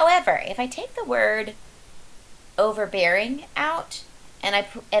 However, if I take the word overbearing out and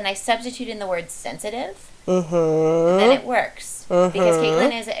I substitute in the word sensitive, then it works. Because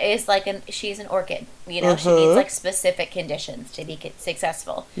Caitlin is like she's an orchid. You know, she needs like specific conditions to be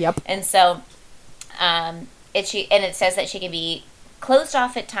successful. Yep. And so, it says that she can be closed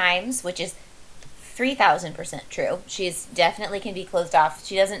off at times, which is 3,000% true. She's definitely can be closed off.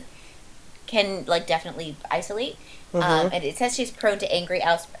 She can like definitely isolate. And it says she's prone to angry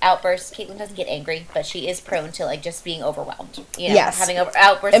outbursts. Caitlin doesn't get angry, but she is prone to like just being overwhelmed. You know, Yes. having outbursts.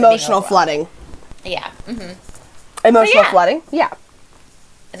 of being Emotional overwhelmed. flooding. Yeah. Emotional yeah. flooding? Yeah.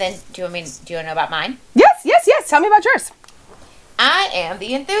 And then do you want to know about mine? Yes. Tell me about yours. I am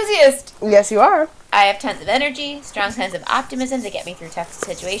the enthusiast. Yes, you are. I have tons of energy, strong sense of optimism to get me through tough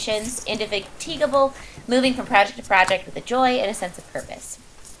situations, indefatigable, moving from project to project with a joy and a sense of purpose.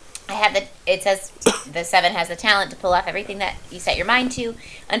 It says the 7 has the talent to pull off everything that you set your mind to.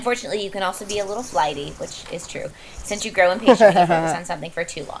 Unfortunately, you can also be a little flighty, which is true, since you grow impatient when you focus on something for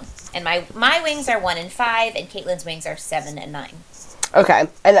too long. And my wings are 1 and 5, and Caitlin's wings are 7 and 9. Okay.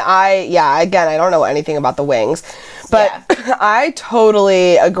 And again, I don't know anything about the wings, but I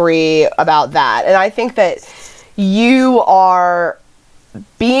totally agree about that. And I think that you are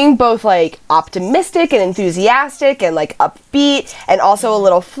being both like optimistic and enthusiastic and like upbeat and also a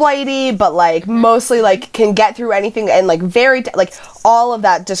little flighty, but like mostly like can get through anything and like like all of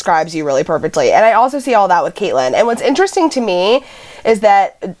that describes you really perfectly. And I also see all that with Caitlin. And what's interesting to me is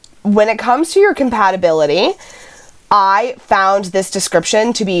that when it comes to your compatibility, I found this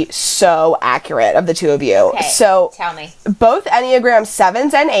description to be so accurate of the two of you. Okay, so tell me. Both Enneagram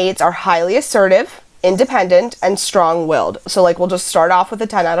 7s and 8s are highly assertive, independent, and strong-willed. So like we'll just start off with a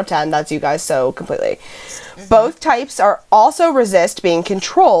 10 out of 10. That's you guys so completely. Both types are also resist being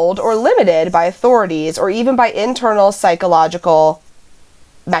controlled or limited by authorities or even by internal psychological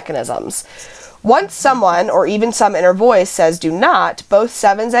mechanisms. Once someone, or even some inner voice, says do not, both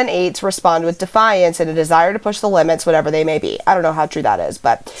 7s and 8s respond with defiance and a desire to push the limits, whatever they may be. I don't know how true that is,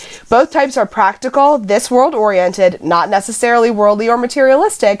 but both types are practical, this world-oriented, not necessarily worldly or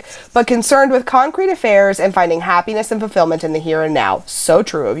materialistic, but concerned with concrete affairs and finding happiness and fulfillment in the here and now. So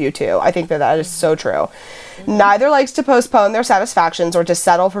true of you two. I think that is so true. Neither likes to postpone their satisfactions or to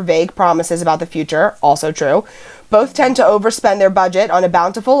settle for vague promises about the future. Also true. Both tend to overspend their budget on a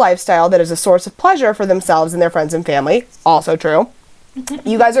bountiful lifestyle that is a source of pleasure for themselves and their friends and family. Also true.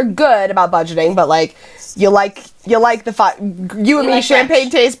 You guys are good about budgeting, but like you like the you and me like champagne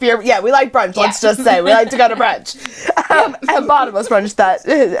brunch. taste beer. Yeah, we like brunch. Let's just say we like to go to brunch, and bottomless brunch that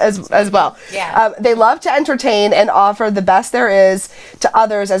as well. Yeah. They love to entertain and offer the best there is to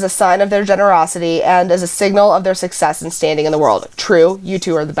others as a sign of their generosity and as a signal of their success and standing in the world. True, you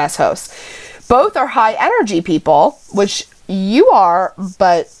two are the best hosts. Both are high energy people, which you are,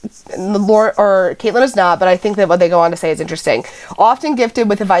 but Caitlin is not, but I think that what they go on to say is interesting. Often gifted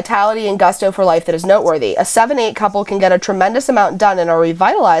with a vitality and gusto for life that is noteworthy. A 7-8 couple can get a tremendous amount done and are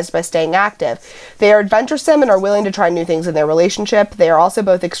revitalized by staying active. They are adventuresome and are willing to try new things in their relationship. They are also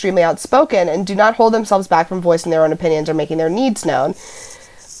both extremely outspoken and do not hold themselves back from voicing their own opinions or making their needs known.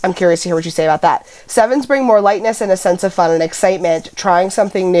 I'm curious to hear what you say about that. 7s bring more lightness and a sense of fun and excitement, trying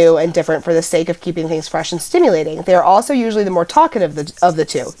something new and different for the sake of keeping things fresh and stimulating. They are also usually the more talkative of the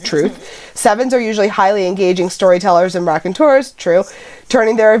two. Truth. 7s are usually highly engaging storytellers and raconteurs. True.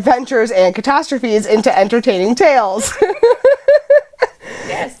 Turning their adventures and catastrophes into entertaining tales.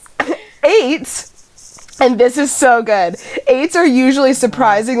 Yes. 8s, and this is so good, 8s are usually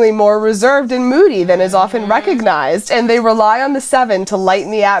surprisingly more reserved and moody than is often recognized, and they rely on the 7 to lighten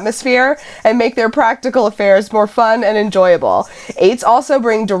the atmosphere and make their practical affairs more fun and enjoyable. 8s also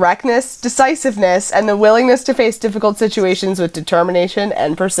bring directness, decisiveness, and the willingness to face difficult situations with determination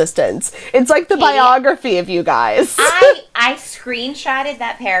and persistence. It's like the biography of you guys. I screenshotted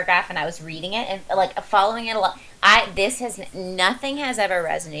that paragraph and I was reading it and like following it along. Nothing has ever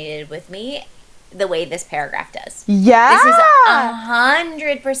resonated with me the way this paragraph does. Yeah. This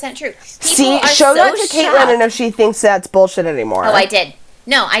is 100% true. See, People are show that to so Caitlin, shocked. and if she thinks that's bullshit anymore. Oh, I did.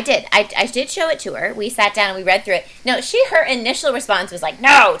 No, I did. I did show it to her. We sat down and we read through it. No, her initial response was like,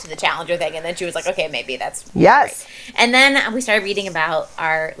 no, to the Challenger thing. And then she was like, okay, maybe that's Yes. right. And then we started reading about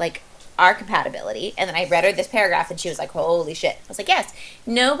our compatibility. And then I read her this paragraph and she was like, holy shit. I was like, yes.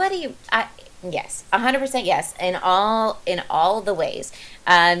 Yes. 100% yes. In all the ways.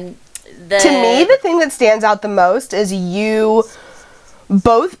 To me, the thing that stands out the most is you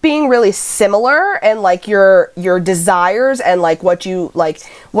both being really similar and like your desires and like what you like.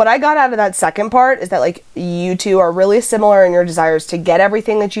 What I got out of that second part is that like you two are really similar in your desires to get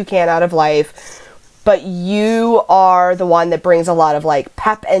everything that you can out of life, but you are the one that brings a lot of like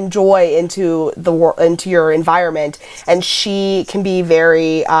pep and joy into your environment, and she can be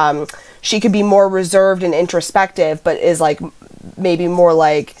very she could be more reserved and introspective, but is like maybe more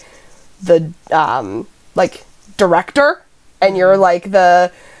like the like director, and you're like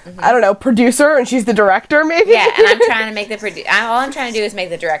the I don't know, producer, and she's the director, maybe. Yeah, and I'm trying to make all I'm trying to do is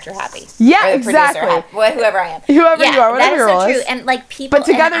make the director happy. Yeah, or the exactly. Producer happy. Whoever I am. Whoever you are, whatever your role that is is. so true. And like people, But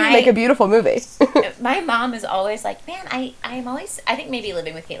together and you make a beautiful movie. My mom is always like, man, I'm always. I think maybe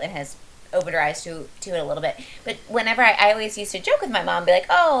living with Caitlin has opened her eyes to it a little bit. But whenever I always used to joke with my mom, be like,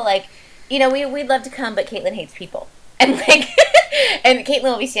 oh, like, you know, we'd love to come, but Caitlin hates people. And like, and Caitlin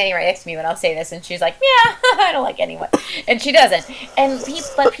will be standing right next to me when I'll say this, and she's like, "Yeah, I don't like anyone," and she doesn't.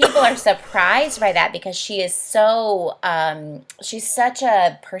 But people are surprised by that because she is so, she's such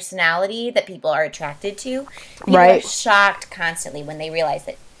a personality that people are attracted to. People are shocked constantly when they realize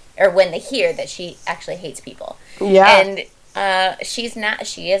that, or when they hear that she actually hates people. Yeah, and she's not.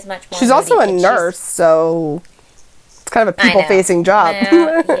 She is much more. She's also a nurse, so. Kind of a people-facing job.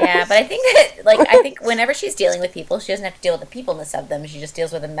 Yeah, but I think that, like, whenever she's dealing with people, she doesn't have to deal with the peopleness of them. She just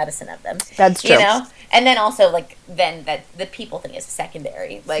deals with the medicine of them. That's true. You know, and then also like that the people thing is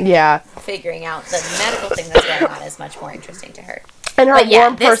secondary. Like, figuring out the medical thing that's going on is much more interesting to her. And her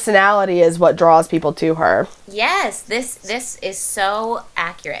warm personality is what draws people to her. Yes, this is so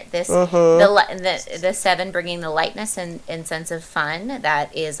accurate. This the 7 bringing the lightness and sense of fun,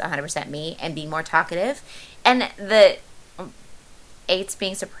 that is 100% me, and being more talkative. And the 8s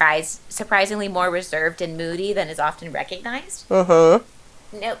being surprisingly more reserved and moody than is often recognized.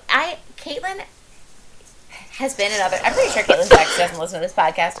 Mm-hmm. No, Caitlin has been in other. I'm pretty sure Caitlin's ex doesn't listen to this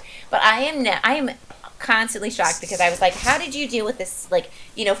podcast, but I am constantly shocked because I was like, how did you deal with this? Like,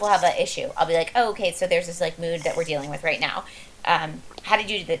 you know, if we'll have an issue, I'll be like, oh, okay, so there's this like mood that we're dealing with right now. How did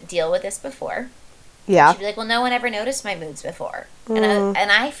you deal with this before? Yeah. She'd be like, well, no one ever noticed my moods before. And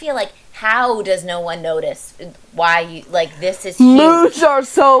I feel like how does no one notice why you, like, this is huge. Moods are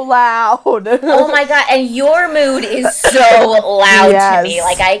so loud. Oh my god, and your mood is so loud to me. Yes.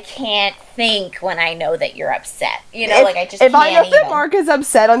 Like, I can't think when I know that you're upset. You know, like, I just if can't I know even. that Mark is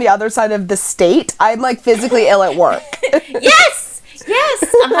upset on the other side of the state, I'm like physically ill at work. Yes! Yes!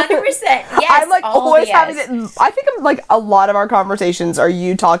 100%. Yes! I'm like all always the having yes. it. I think I'm like a lot of our conversations are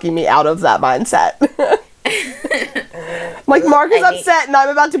you talking me out of that mindset. Like Mark is upset and I'm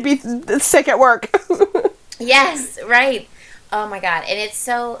about to be sick at work. Yes, right. Oh my god, and it's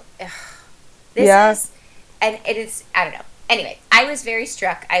so. This Yeah. is, and it is. I don't know. Anyway, I was very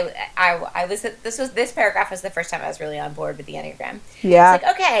struck. I was. This paragraph was the first time I was really on board with the Enneagram. Yeah. It's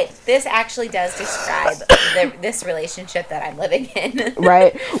like, okay, this actually does describe this relationship that I'm living in.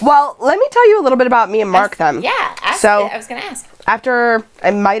 Right. Well, let me tell you a little bit about me and Mark then. Yeah. So- I was gonna ask. After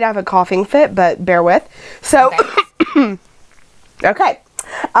I might have a coughing fit, but bear with. So. Okay. Okay.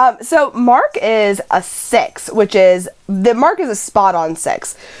 So Mark is a 6, which is Mark is a spot on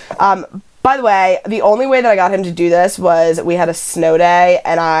 6. By the way, the only way that I got him to do this was we had a snow day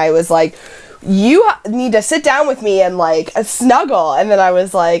and I was like, you need to sit down with me and like snuggle. And then I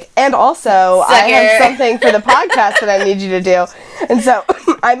was like, and also I have Sucker. something for the podcast that I need you to do. And so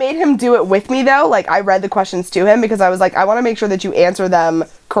I made him do it with me though. Like I read the questions to him because I was like, I want to make sure that you answer them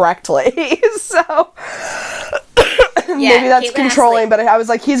correctly. So maybe that's Caitlin controlling, but I was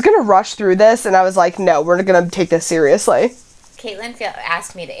like, he's going to rush through this. And I was like, no, we're going to take this seriously. Caitlin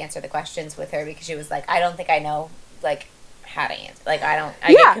asked me to answer the questions with her because she was like, I don't think I know, like, how to answer. Like, I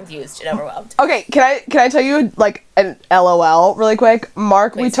Yeah. get confused and overwhelmed. Okay, can I tell you like an LOL really quick?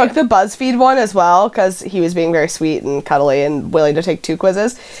 Mark, we Please took do. the BuzzFeed one as well because he was being very sweet and cuddly and willing to take 2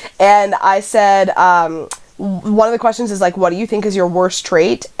 quizzes. And I said, one of the questions is like, what do you think is your worst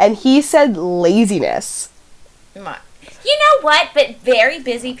trait? And he said laziness. Come on. You know what? But very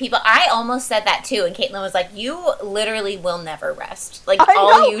busy people. I almost said that too, and Caitlin was like, "You literally will never rest. Like I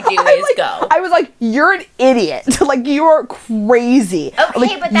all know. you do I'm is like- go." I was like, you're an idiot. Like you're crazy. Okay,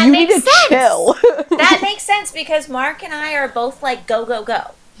 Like, but that you makes need to sense. chill. That makes sense because Mark and I are both like go go go.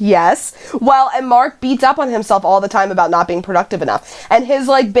 Yes. Well, and Mark beats up on himself all the time about not being productive enough. And his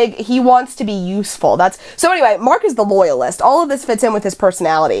like he wants to be useful. So anyway, Mark is the loyalist. All of this fits in with his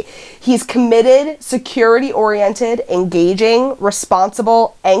personality. He's committed, security oriented, engaging,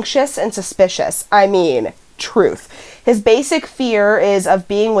 responsible, anxious, and suspicious. I mean, truth. His basic fear is of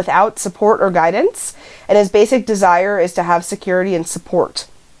being without support or guidance, and his basic desire is to have security and support.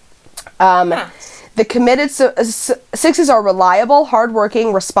 The committed 6s are reliable,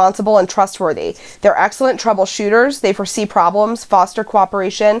 hardworking, responsible, and trustworthy. They're excellent troubleshooters. They foresee problems, foster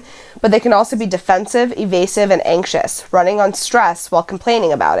cooperation, but they can also be defensive, evasive, and anxious, running on stress while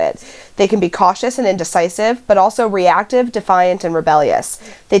complaining about it. They can be cautious and indecisive, but also reactive, defiant, and rebellious.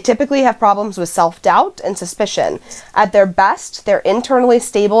 They typically have problems with self-doubt and suspicion. At their best, they're internally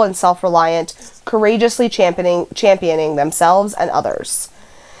stable and self-reliant, courageously championing themselves and others.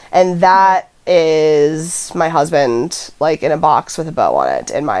 And that is my husband, like in a box with a bow on it,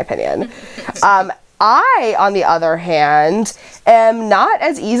 in my opinion. I, on the other hand, am not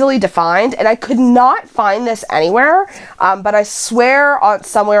as easily defined, and I could not find this anywhere, but I swear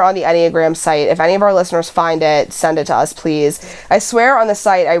somewhere on the Enneagram site, if any of our listeners find it, send it to us, please. I swear on the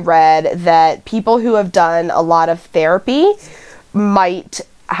site I read that people who have done a lot of therapy might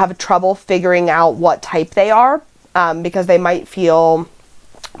have trouble figuring out what type they are, because they might feel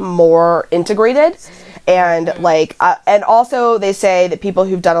more integrated and like and also they say that people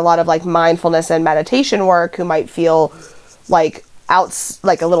who've done a lot of like mindfulness and meditation work who might feel like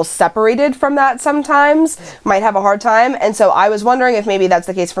like a little separated from that sometimes might have a hard time. And so I was wondering if maybe that's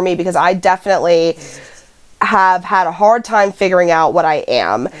the case for me, because I definitely have had a hard time figuring out what I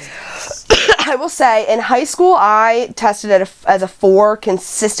am. I will say in high school I tested it as a 4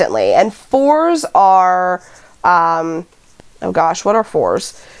 consistently, and 4s are oh gosh, what are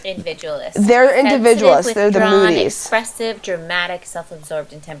 4s? Individualist. They're individualists. They're the Withdrawn, moodies. expressive, dramatic,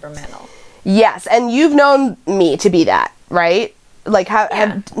 self-absorbed, and temperamental. Yes, and you've known me to be that, right? Like,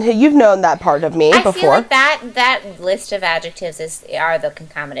 you've known that part of me I before. feel like that list of adjectives are the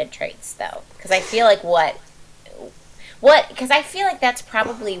concomitant traits, though, because I feel like because I feel like that's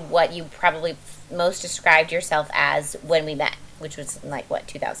probably what you probably most described yourself as when we met, which was in like what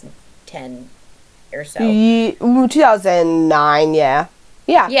 2010 or so. 2009, yeah.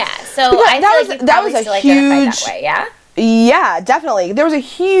 Yeah, so Because I feel like you probably still identify that way, yeah? Yeah, definitely. There was a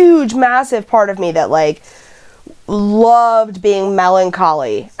huge, massive part of me that, like, loved being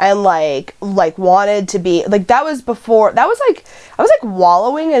melancholy and like wanted to be like, that was I was like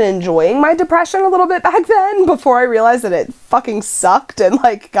wallowing and enjoying my depression a little bit back then before I realized that it fucking sucked and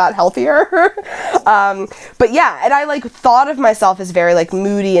like got healthier. But yeah, and I like thought of myself as very like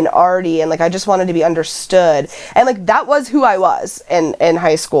moody and arty and like I just wanted to be understood, and like that was who I was in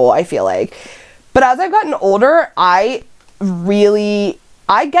high school, I feel like. But as I've gotten older, I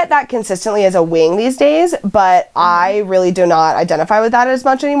get that consistently as a wing these days, but I really do not identify with that as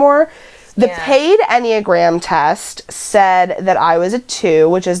much anymore. The paid Enneagram test said that I was a 2,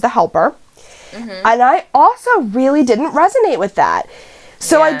 which is the helper. And I also really didn't resonate with that.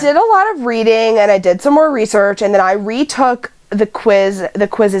 So I did a lot of reading and I did some more research, and then I retook the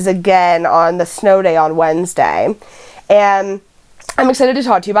quizzes again on the snow day on Wednesday. And I'm excited to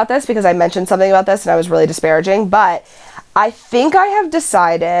talk to you about this because I mentioned something about this and I was really disparaging, but I think I have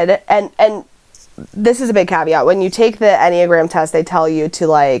decided, and this is a big caveat, when you take the Enneagram test, they tell you to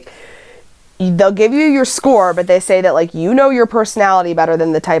like, they'll give you your score, but they say that like, you know your personality better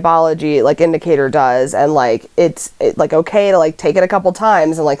than the typology like indicator does, and like it's like okay to like take it a couple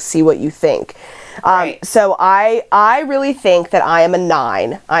times and like see what you think. Right. So I really think that I am a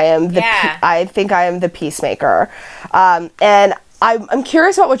 9. I am I think I am the peacemaker, and I'm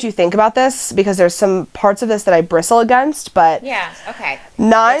curious about what you think about this, because there's some parts of this that I bristle against, but yeah, okay.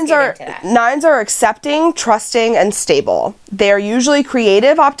 Nines are accepting, trusting, and stable. They are usually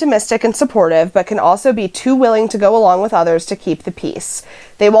creative, optimistic, and supportive, but can also be too willing to go along with others to keep the peace.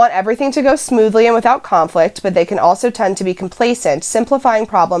 They want everything to go smoothly and without conflict, but they can also tend to be complacent, simplifying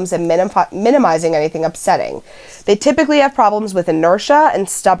problems and minimizing anything upsetting. They typically have problems with inertia and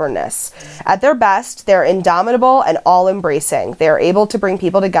stubbornness. At their best, they're indomitable and all-embracing. They are able to bring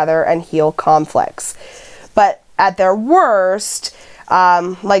people together and heal conflicts. But at their worst,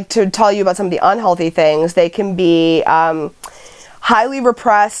 like to tell you about some of the unhealthy things, they can be highly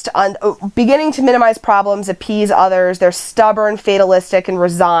repressed, beginning to minimize problems, appease others. They're stubborn, fatalistic, and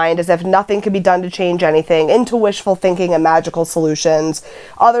resigned, as if nothing can be done to change anything, into wishful thinking and magical solutions.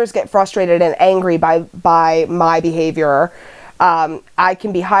 Others get frustrated and angry by my behavior. I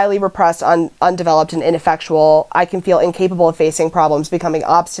can be highly repressed, undeveloped, and ineffectual. I can feel incapable of facing problems, becoming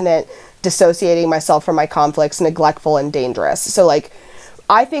obstinate, dissociating myself from my conflicts, neglectful, and dangerous. So, like,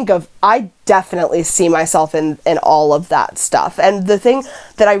 I definitely see myself in all of that stuff. And the thing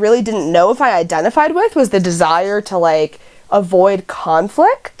that I really didn't know if I identified with was the desire to, like, avoid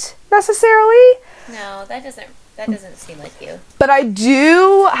conflict, necessarily. No, that doesn't seem like you. But I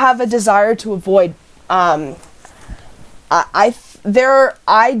do have a desire to avoid, I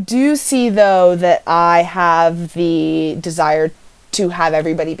do see, though, that I have the desire to have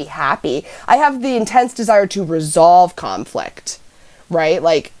everybody be happy. I have the intense desire to resolve conflict, right?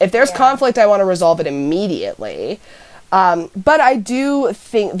 Like, if there's conflict, I want to resolve it immediately. But I do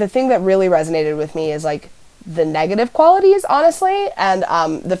think the thing that really resonated with me is, like, the negative qualities, honestly, and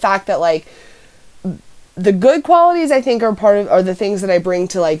the fact that, like, the good qualities, I think, are the things that I bring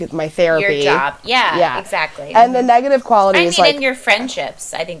to, like, my therapy. Your job. Yeah, exactly. And the negative qualities, I mean, in your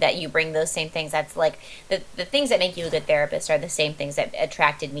friendships, I think that you bring those same things. That's, like, the things that make you a good therapist are the same things that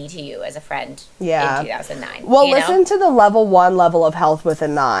attracted me to you as a friend in 2009. Well, listen to the level 1 level of health with a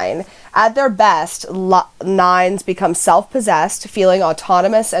 9. At their best, 9s become self-possessed, feeling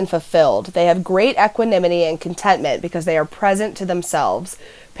autonomous and fulfilled. They have great equanimity and contentment because they are present to themselves.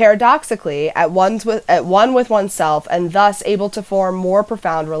 Paradoxically, at one with oneself, and thus able to form more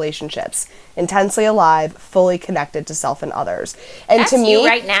profound relationships, intensely alive, fully connected to self and others. And that's to me, you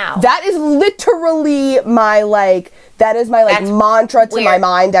right now. That is literally my mantra to my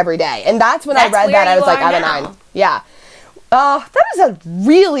mind every day. And that's when I read that, I was like, I'm a 9. Yeah. Oh, that is a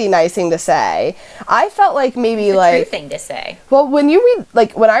really nice thing to say. I felt like maybe it's like a true thing to say. Well, when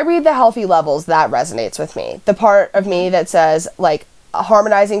I read the healthy levels, that resonates with me. The part of me that says, like,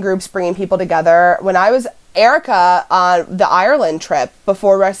 harmonizing groups, bringing people together. When I was Erica on the Ireland trip,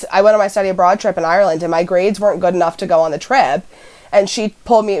 before I went on my study abroad trip in Ireland, and my grades weren't good enough to go on the trip, and she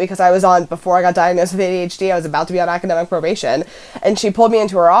pulled me, because before I got diagnosed with ADHD, I was about to be on academic probation, and she pulled me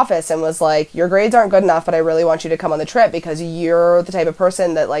into her office and was like, your grades aren't good enough, but I really want you to come on the trip because you're the type of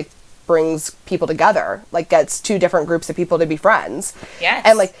person that, like, brings people together, like, gets 2 different groups of people to be friends. Yes.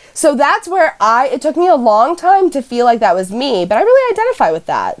 And, like, so that's where it took me a long time to feel like that was me, but I really identify with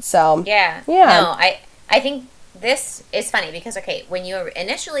that. So yeah. No, I think this is funny because, okay, when you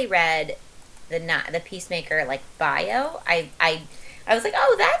initially read the Peacemaker, like, bio, I was like,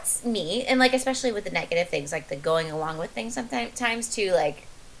 oh, that's me. And, like, especially with the negative things, like the going along with things sometimes too, like,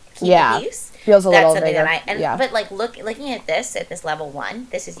 keep Yeah. abuse. Feels a That's little something bigger. that Yeah. but like looking at this level 1,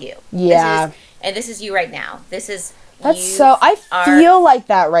 this is you. Yeah. This is you right now. This is That's you so, I are- feel like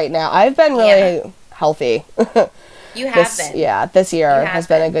that right now. I've been really healthy. You have been. Yeah, this year You has have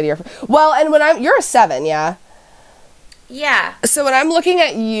been a been. good year. Well, and when you're a 7, yeah? Yeah. So when I'm looking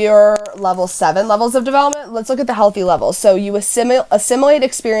at your level 7 levels of development, let's look at the healthy levels. So you assimilate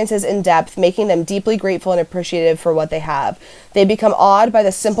experiences in depth, making them deeply grateful and appreciative for what they have. They become awed by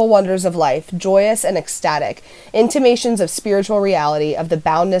the simple wonders of life, joyous and ecstatic, intimations of spiritual reality, of the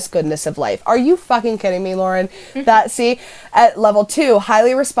boundless goodness of life. Are you fucking kidding me, Lauren? See, at level 2,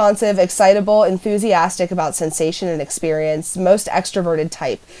 highly responsive, excitable, enthusiastic about sensation and experience, most extroverted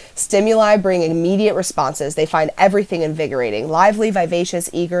type. Stimuli bring immediate responses. They find everything invigorating, lively, vivacious,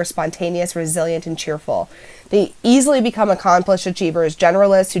 eager, spontaneous, resilient, and cheerful. They easily become accomplished achievers,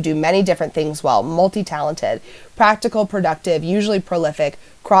 generalists who do many different things well, multi-talented, practical, productive, usually prolific,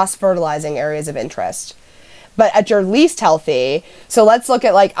 cross-fertilizing areas of interest. But at your least healthy, so let's look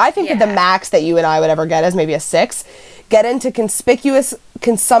at I think that the max that you and I would ever get is maybe a 6. Get into conspicuous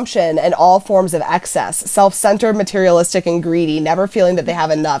consumption and all forms of excess, self-centered, materialistic, and greedy, never feeling that they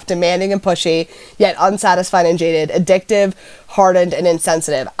have enough, demanding and pushy, yet unsatisfied and jaded, addictive, hardened, and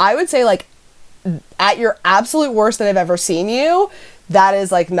insensitive. I would say at your absolute worst that I've ever seen you, that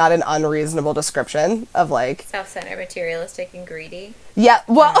is not an unreasonable description of Self-centered, materialistic, and greedy. yeah,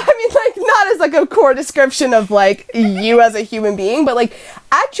 well, I mean, not as a core description of you as a human being, but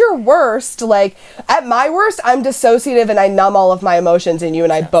at your worst, at my worst, I'm dissociative and I numb all of my emotions, and you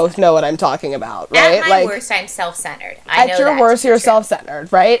and I both know what I'm talking about, right? At my worst, I'm self-centered. I know at your that worst, to be you're true.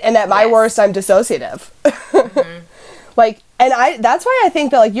 self-centered, right? And at my Yes. worst, I'm dissociative. And that's why I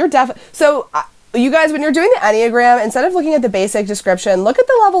think that you're so. You guys, when you're doing the Enneagram, instead of looking at the basic description, look at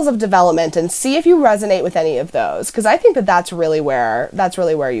the levels of development and see if you resonate with any of those. Because I think that that's really where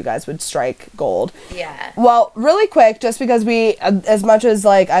you guys would strike gold. Yeah. Well, really quick, just because as much as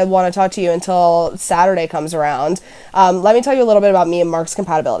I want to talk to you until Saturday comes around, let me tell you a little bit about me and Mark's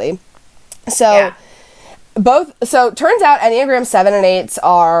compatibility. So. Yeah. Turns out Enneagram 7 and 8s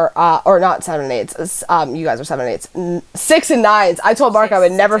are, or not 7 and 8s, you guys are 7 and 8s, 6 and 9s. I told Mark I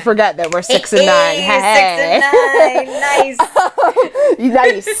would never forget that we're 6 and 9. Hey, 6 and 9,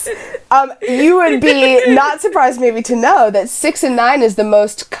 nice. Nice. You would be not surprised maybe to know that 6 and 9 is the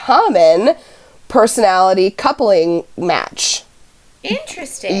most common personality coupling match.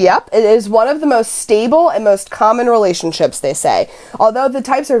 Interesting. Yep, it is one of the most stable and most common relationships, they say. Although the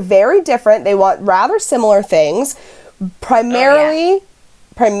types are very different, they want rather similar things, primarily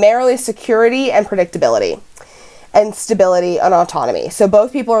security and predictability, and stability and autonomy. So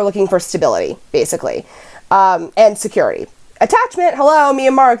both people are looking for stability, basically, and security. Attachment, hello, me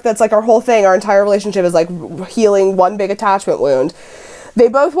and Mark, that's our whole thing. Our entire relationship is healing one big attachment wound. They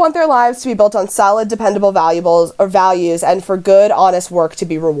both want their lives to be built on solid, dependable values and for good, honest work to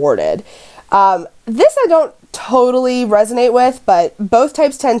be rewarded. This I don't totally resonate with, but both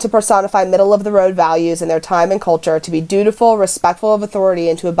types tend to personify middle-of-the-road values in their time and culture, to be dutiful, respectful of authority,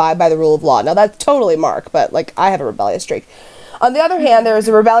 and to abide by the rule of law. Now, that's totally Mark, but I have a rebellious streak. On the other hand, there is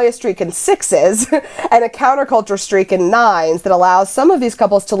a rebellious streak in 6s and a counterculture streak in 9s that allows some of these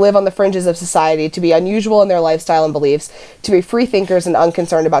couples to live on the fringes of society, to be unusual in their lifestyle and beliefs, to be free thinkers and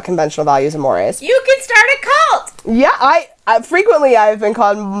unconcerned about conventional values and mores. You can start a cult. Yeah, I frequently I've been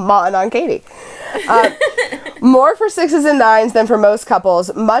called Ma and on Katie. More for 6s and 9s than for most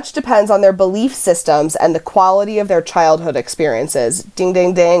couples. Much depends on their belief systems and the quality of their childhood experiences. Ding,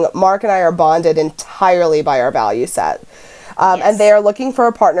 ding, ding. Mark and I are bonded entirely by our value set. Yes. And they are looking for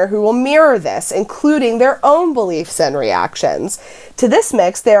a partner who will mirror this, including their own beliefs and reactions. To this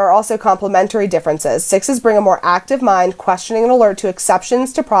mix, there are also complementary differences. 6s bring a more active mind, questioning and alert to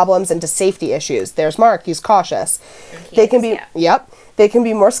exceptions to problems and to safety issues. There's Mark, he's cautious. They can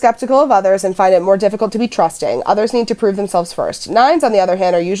be more skeptical of others and find it more difficult to be trusting. Others need to prove themselves first. 9s, on the other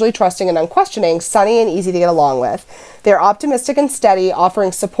hand, are usually trusting and unquestioning, sunny and easy to get along with. They're optimistic and steady,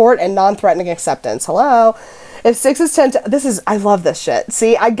 offering support and non-threatening acceptance. Hello. If 6s tend to, I love this shit.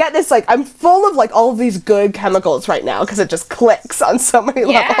 See, I get this, I'm full of, all of these good chemicals right now, because it just clicks on so many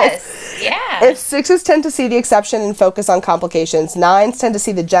levels. Yes, yeah. If 6s tend to see the exception and focus on complications, 9s tend to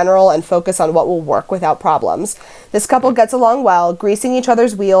see the general and focus on what will work without problems. This couple gets along well, greasing each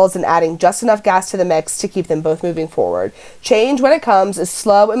other's wheels and adding just enough gas to the mix to keep them both moving forward. Change, when it comes, is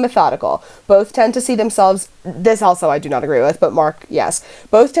slow and methodical. Both tend to see themselves, this also I do not agree with, but Mark, yes.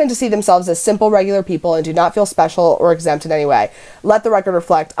 Both tend to see themselves as simple, regular people and do not feel special or exempt in any way. Let the record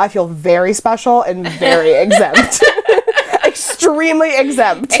reflect, I feel very special and very exempt. extremely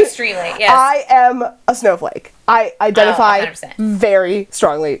exempt. Extremely, yes. I am a snowflake. I identify 100%. very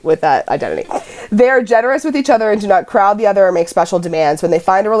strongly with that identity. They are generous with each other and do not crowd the other or make special demands. When they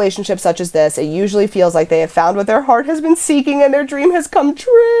find a relationship such as this, it usually feels like they have found what their heart has been seeking and their dream has come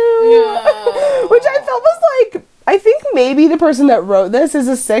true. No. Which I felt was like, I think maybe the person that wrote this is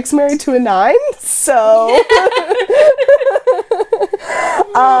a 6 married to a 9. So,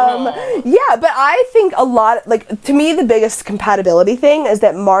 yeah, but I think a lot, like, to me, the biggest compatibility thing is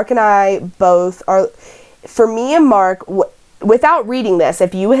that Mark and I both are, for me and Mark, without reading this,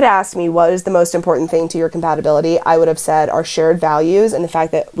 if you had asked me what is the most important thing to your compatibility, I would have said our shared values and the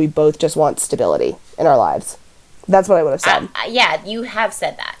fact that we both just want stability in our lives. That's what I would have said. Yeah, you have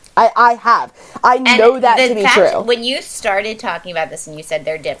said that. I have. I know that to be true. When you started talking about this and you said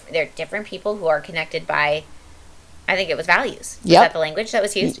they're different people who are connected by, I think it was values. Yep. Was that the language that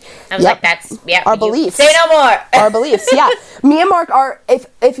was used? I was Yep. like, that's, yeah. Our beliefs. Say no more. Our beliefs, yeah. Me and Mark are,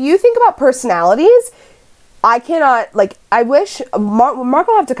 if you think about personalities, I cannot, like, I wish, Mark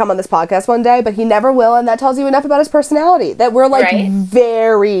will have to come on this podcast one day, but he never will, and that tells you enough about his personality, that we're, like, Right.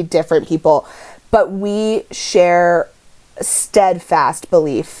 very different people, but we share steadfast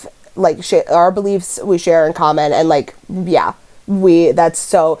belief, like, our beliefs we share in common, and, like, yeah, but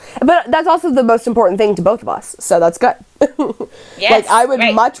that's also the most important thing to both of us, so that's good. Yes, like, I would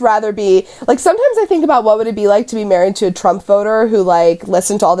right. much rather be, like, sometimes I think about what would it be like to be married to a Trump voter who, like,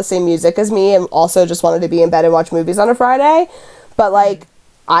 listened to all the same music as me and also just wanted to be in bed and watch movies on a Friday, but, like,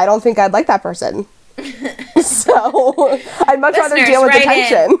 I don't think I'd like that person. So, I'd much rather Listeners, deal with the write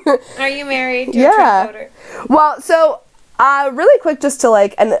tension. Are you married to a Yeah. Trump voter? Well, so, really quick, just to,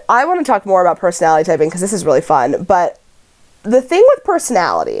 like, and I want to talk more about personality typing because this is really fun, but the thing with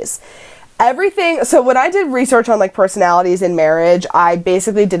personalities, so when I did research on, like, personalities in marriage, I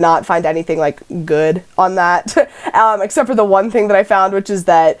basically did not find anything, like, good on that, except for the one thing that I found, which is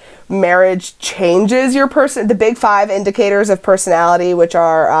that marriage changes your the big 5 indicators of personality, which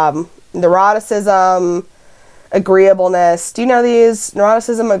are neuroticism, agreeableness. Do you know these?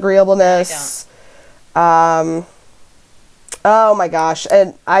 Neuroticism, agreeableness. Oh my gosh,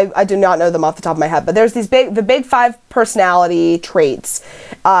 and I do not know them off the top of my head, but there's the big 5 personality traits,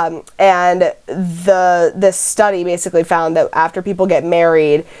 and this study basically found that after people get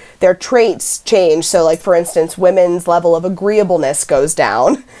married, their traits change. So, like, for instance, women's level of agreeableness goes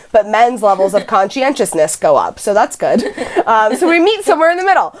down, but men's levels of conscientiousness go up. So that's good. So we meet somewhere in the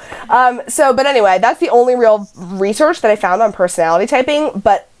middle. But anyway, that's the only real research that I found on personality typing.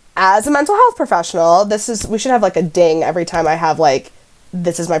 But as a mental health professional, we should have, like, a ding every time I have, like,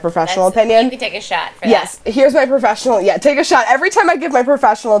 this is my professional opinion. You can take a shot for Yes, that. here's my professional, take a shot every time I give my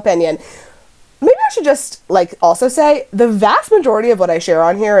professional opinion. Maybe I should just, like, also say the vast majority of what I share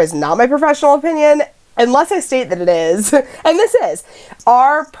on here is not my professional opinion, unless I state that it is. And this is.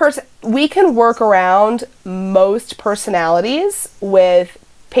 We can work around most personalities with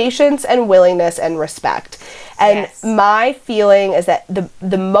patience and willingness and respect. And Yes. my feeling is that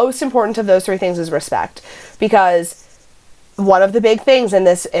the most important of those 3 things is respect, because one of the big things in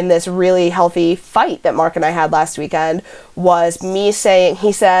this really healthy fight that Mark and I had last weekend was me saying,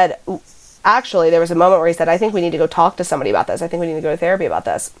 he said, actually, there was a moment where he said, I think we need to go talk to somebody about this. I think we need to go to therapy about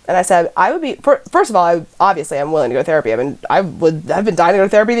this. And I said, I would be, first of all, I'm willing to go to therapy. I mean, I've been dying to go to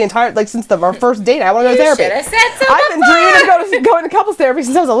therapy the entire, like, since our first date. I want to go to therapy. You should have said so I've been dreaming of going to couples therapy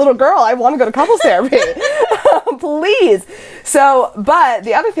since I was a little girl. I want to go to couples therapy. Please. So, but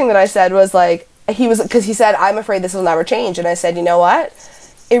the other thing that I said was, like, because he said, I'm afraid this will never change. And I said, you know what?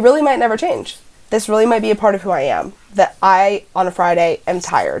 It really might never change. This really might be a part of who I am. That I, on a Friday, am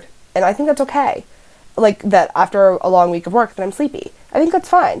tired. And I think that's okay. Like, that after a long week of work, that I'm sleepy. I think that's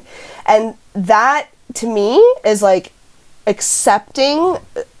fine. And that, to me, is, like, accepting.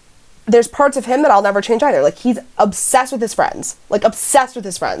 There's parts of him that I'll never change either. Like, he's obsessed with his friends. Like, obsessed with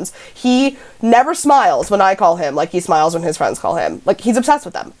his friends. He never smiles when I call him like he smiles when his friends call him. Like, he's obsessed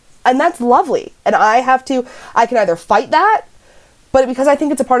with them. And that's lovely. And I can either fight that, but because I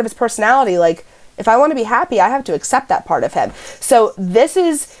think it's a part of his personality, like, if I want to be happy, I have to accept that part of him. So this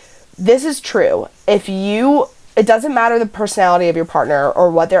is true. It doesn't matter the personality of your partner or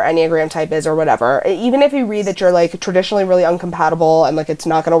what their Enneagram type is or whatever. Even if you read that you're, like, traditionally really uncompatible and, like, it's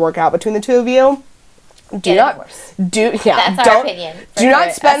not going to work out between the two of you, That's our opinion. Do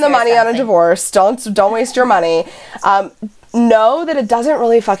not spend the money on a divorce. Don't waste your money. Know that it doesn't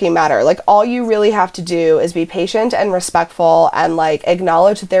really fucking matter. Like, all you really have to do is be patient and respectful and, like,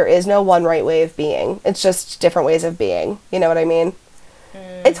 acknowledge that there is no one right way of being. It's just different ways of being. You know what I mean?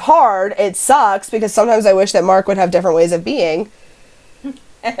 It's hard. It sucks because sometimes I wish that Mark would have different ways of being.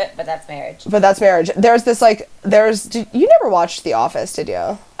 But that's marriage. But that's marriage. There's this you never watched The Office, did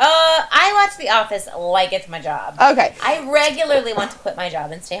you? I watch The Office like it's my job. Okay. I regularly want to quit my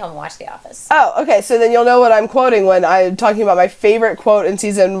job and stay home and watch The Office. Oh, okay. So then you'll know what I'm quoting when I'm talking about my favorite quote in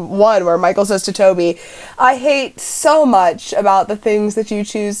season 1, where Michael says to Toby, "I hate so much about the things that you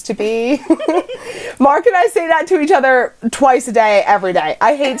choose to be." Mark and I say that to each other twice a day, every day.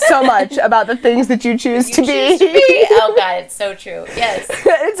 I hate so much about the things that you choose to be. Oh God, it's so true. Yes.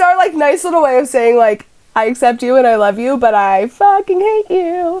 It's our like nice little way of saying like, I accept you and I love you, but I fucking hate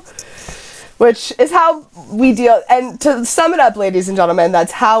you. Which is how we deal. And to sum it up, ladies and gentlemen,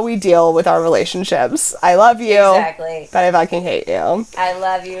 that's how we deal with our relationships. I love you. Exactly. But I fucking hate you. I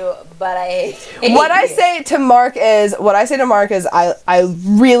love you, but I hate What I you. say to Mark is, I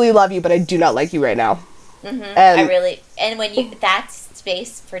really love you, but I do not like you right now. Mm-hmm. And and when you, that's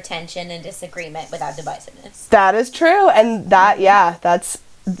space for tension and disagreement without divisiveness. that is true. And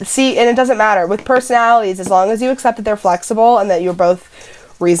see, and it doesn't matter. With personalities, as long as you accept that they're flexible and that you're both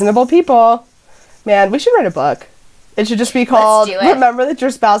reasonable people, man, we should write a book. It should just be called, Let's do it. Remember that your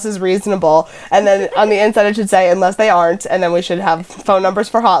spouse is reasonable. And then on the inside it should say, unless they aren't. And then we should have phone numbers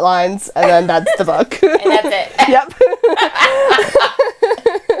for hotlines. And then that's the book. And that's it. Yep.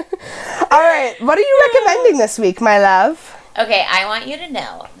 All right. What are you recommending this week, my love? Okay, I want you to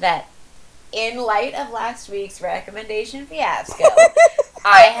know that in light of last week's recommendation fiasco,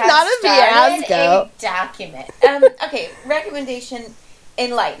 I have Not a started fiasco. a document. Okay, recommendation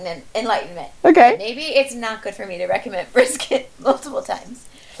enlightenment. Okay. Maybe it's not good for me to recommend brisket multiple times.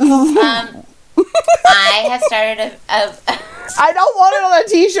 I have started I don't want it on a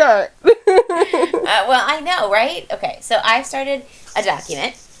t-shirt. well, I know, right? Okay, so I've started a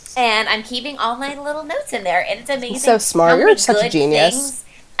document, and I'm keeping all my little notes in there, and it's amazing. So smart. how You're many such a good genius. things-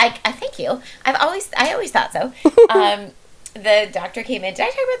 I thank you. I always thought so. The doctor came in. Did I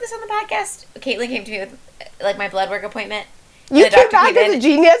talk about this on the podcast? Caitlin came to me with like my blood work appointment. You The came doctor back came as a in.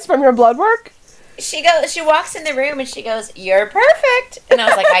 genius from your blood work? She walks in the room and she goes, "You're perfect." And I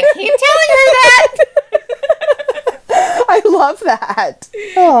was like, I keep telling her that. I love that.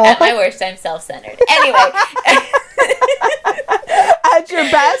 Aw. At my worst, I'm self-centered. Anyway. At your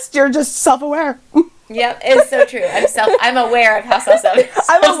best, you're just self-aware. Yep, it's so true. I'm aware of how self-centered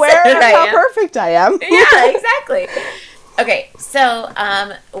I'm aware of I how am. perfect I am. Yeah, exactly. Okay, so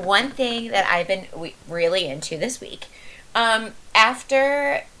one thing that I've been really into this week,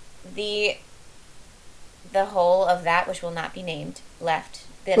 after the whole of that, which will not be named, left,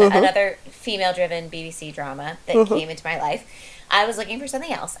 then another female-driven BBC drama that came into my life, I was looking for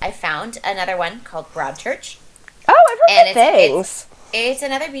something else. I found another one called Broadchurch. Oh, I've heard And good things. It's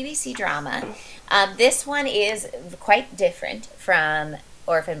another BBC drama. This one is quite different from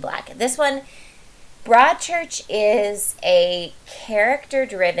Orphan Black. This one, Broadchurch, is a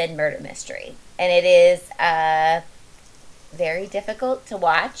character-driven murder mystery. And it is very difficult to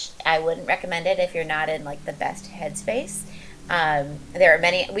watch. I wouldn't recommend it if you're not in like the best headspace. There are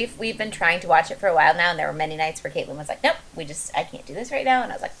many, we've been trying to watch it for a while now, and there were many nights where Caitlin was like, "Nope, I can't do this right now,"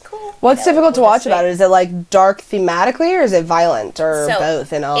 and I was like, "Cool." What's difficult to we'll watch just about wait. it? Is it like dark thematically, or is it violent, or So,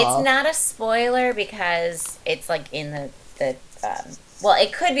 both and all? It's not a spoiler because it's like in the well,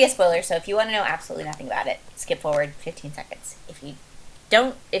 it could be a spoiler, so if you want to know absolutely nothing about it, skip forward 15 seconds.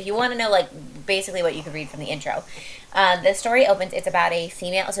 If you want to know like basically what you could read from the intro. The story opens, it's about a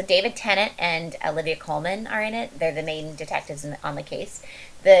female, so David Tennant and Olivia Colman are in it. They're the main detectives on the case.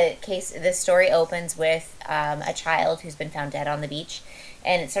 The story opens with a child who's been found dead on the beach,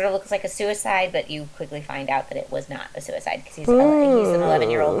 and it sort of looks like a suicide, but you quickly find out that it was not a suicide because he's an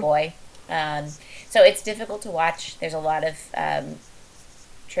 11-year-old boy. So it's difficult to watch. There's a lot of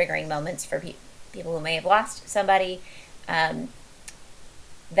triggering moments for people who may have lost somebody.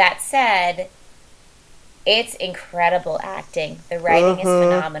 That said, it's incredible acting. The writing is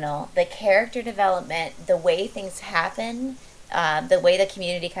phenomenal. The character development, the way things happen, the way the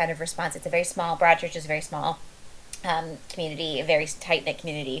community kind of responds. It's a very small, Broadchurch is a very small community, a very tight-knit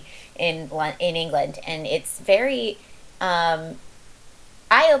community in England. And it's very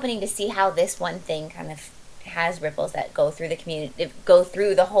eye-opening to see how this one thing kind of has ripples that go through the community, go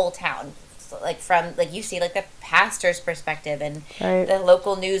through the whole town. Like from, like you see like the pastor's perspective and Right. the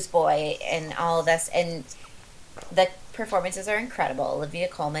local newsboy and all of this, and the performances are incredible. Olivia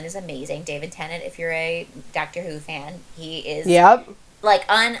Colman is amazing. David Tennant, if you're a Doctor Who fan, he is Yep. like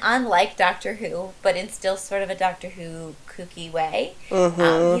unlike Doctor Who, but in still sort of a Doctor Who kooky way.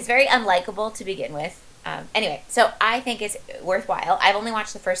 He's very unlikable to begin with. Anyway, so I think it's worthwhile. I've only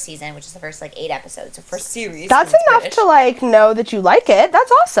watched the first season, which is the first like 8 episodes, so first series. That's it's enough British. to like know that you like it.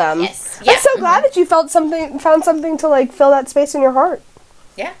 That's awesome. Yes. I'm Yeah. so glad that you found something to like fill that space in your heart.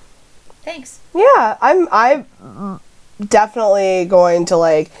 Thanks. Yeah, I'm definitely going to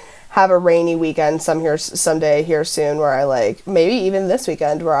like have a rainy weekend someday here soon where I like maybe even this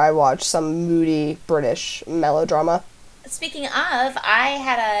weekend where I watch some moody British melodrama. Speaking of, I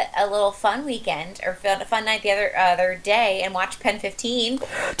had a little fun weekend or fun night the other day and watched Pen 15.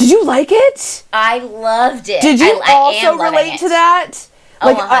 Did you like it? I loved it. Did you I also am loving relate it. to that?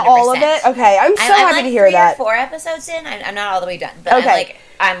 Oh, Like 100%. all of it? Okay, I'm so happy like to hear 3 that. or 4 episodes in. I'm not all the way done, but Okay.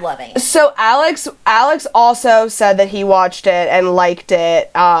 I'm loving it. So Alex also said that he watched it and liked it,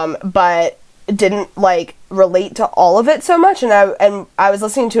 but didn't like relate to all of it so much. And I was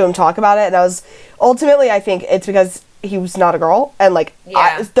listening to him talk about it, and I think it's because he was not a girl, and like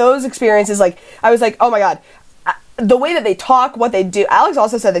Yeah. those experiences, like I was like, oh my god. The way that they talk, what they do. Alex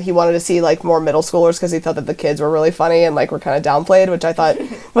also said that he wanted to see like more middle schoolers because he thought that the kids were really funny and like were kind of downplayed, which I thought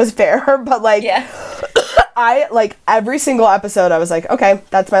was fair. But like, Yeah. I like every single episode. I was like, okay,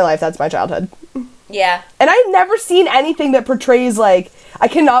 that's my life. That's my childhood. Yeah. And I've never seen anything that portrays like. I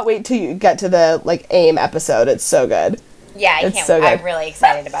cannot wait to get to the like AIM episode. It's so good. Yeah, I It's can't. so good. I'm really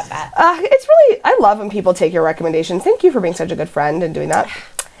excited about that. It's really. I love when people take your recommendations. Thank you for being such a good friend and doing that.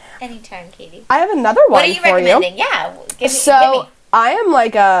 Anytime, Katie. I have another one What are you for recommending? Yeah. Give So me. I am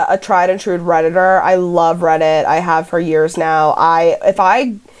like a tried and true Redditor. I love Reddit. I have for years now.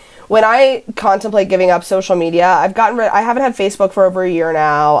 When I contemplate giving up social media, I haven't had Facebook for over a year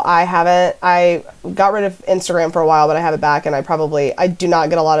now. I got rid of Instagram for a while, but I have it back, and I do not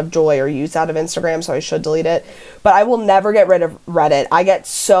get a lot of joy or use out of Instagram, so I should delete it. But I will never get rid of Reddit. I get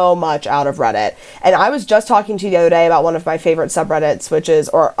so much out of Reddit. And I was just talking to you the other day about one of my favorite subreddits,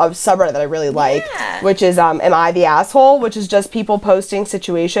 or a subreddit that I really like, Yeah. which is Am I the Asshole? Which is just people posting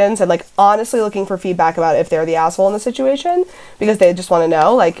situations and like honestly looking for feedback about if they're the asshole in the situation, because they just want to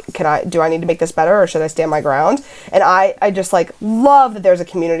know, like, do I need to make this better or should I stand my ground? And I just like love that there's a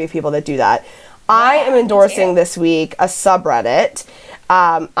community of people that do that. I am endorsing this week a subreddit.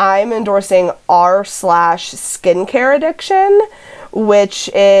 I'm endorsing r/skincare addiction, which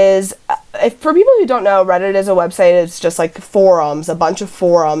is, for people who don't know, Reddit is a website. It's just like forums, a bunch of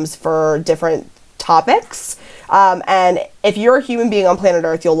forums for different topics. And if you're a human being on planet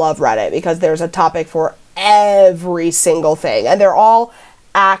Earth, you'll love Reddit because there's a topic for every single thing. And they're all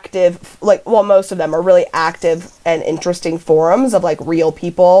active, most of them are really active and interesting forums of like real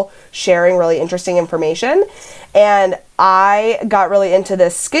people sharing really interesting information. And I got really into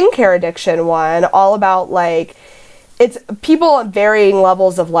this skincare addiction one, all about like, it's people at varying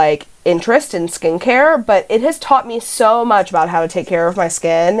levels of like interest in skincare, but it has taught me so much about how to take care of my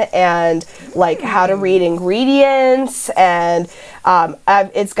skin and like how to read ingredients, and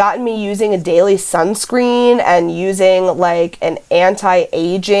it's gotten me using a daily sunscreen and using like an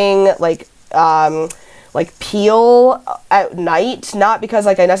anti-aging like peel at night, not because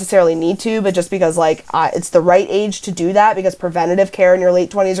like I necessarily need to, but just because like it's the right age to do that, because preventative care in your late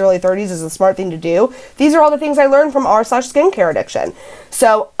 20s, early 30s is a smart thing to do. These are all the things I learned from r/skincare addiction.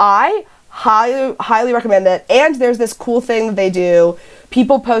 So I highly recommend it. And there's this cool thing that they do.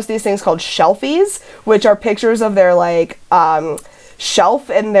 People post these things called shelfies, which are pictures of their like shelf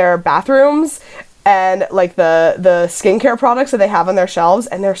in their bathrooms and like the skincare products that they have on their shelves,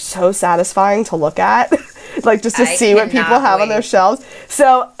 and they're so satisfying to look at. Like just to see what people have on their shelves.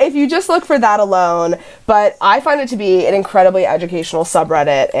 So if you just look for that alone, but I find it to be an incredibly educational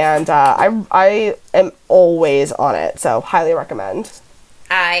subreddit, and I am always on it, so highly recommend.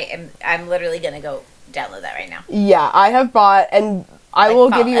 I'm literally gonna go download that right now. Yeah, I have bought, and I will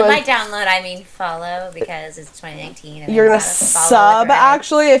give you by download, I mean follow, because it's 2019. And you're gonna follow sub, with Reddit.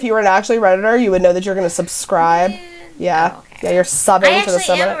 actually. If you were an actually Redditor, you would know that you're gonna subscribe. Yeah. Oh, okay. Yeah, you're subbing to the I actually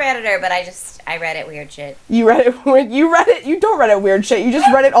am a subreddit. Redditor, but I Reddit weird shit. You read it, you don't Reddit weird shit, you just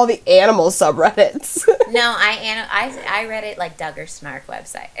Reddit all the animal subreddits. No, I read it like Duggar Snark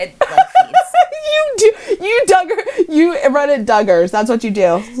website. It like feeds. you Reddit Duggars, that's what you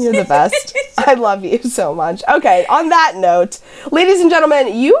do. You're the best. I love you so much. Okay, on that note, ladies and gentlemen,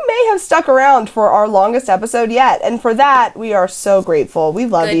 you may have stuck around for our longest episode yet, and for that, we are so grateful. We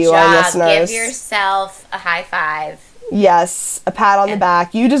love Good you, job. our listeners. Give yourself a high five. Yes, a pat on the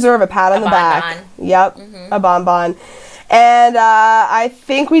back. You deserve a pat on the back. bonbon. Yep, a bonbon. And I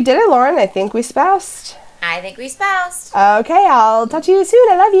think we did it, Lauren. I think we spoused. I think we spoused. Okay, I'll talk to you soon.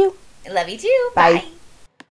 I love you. I love you too. Bye. Bye.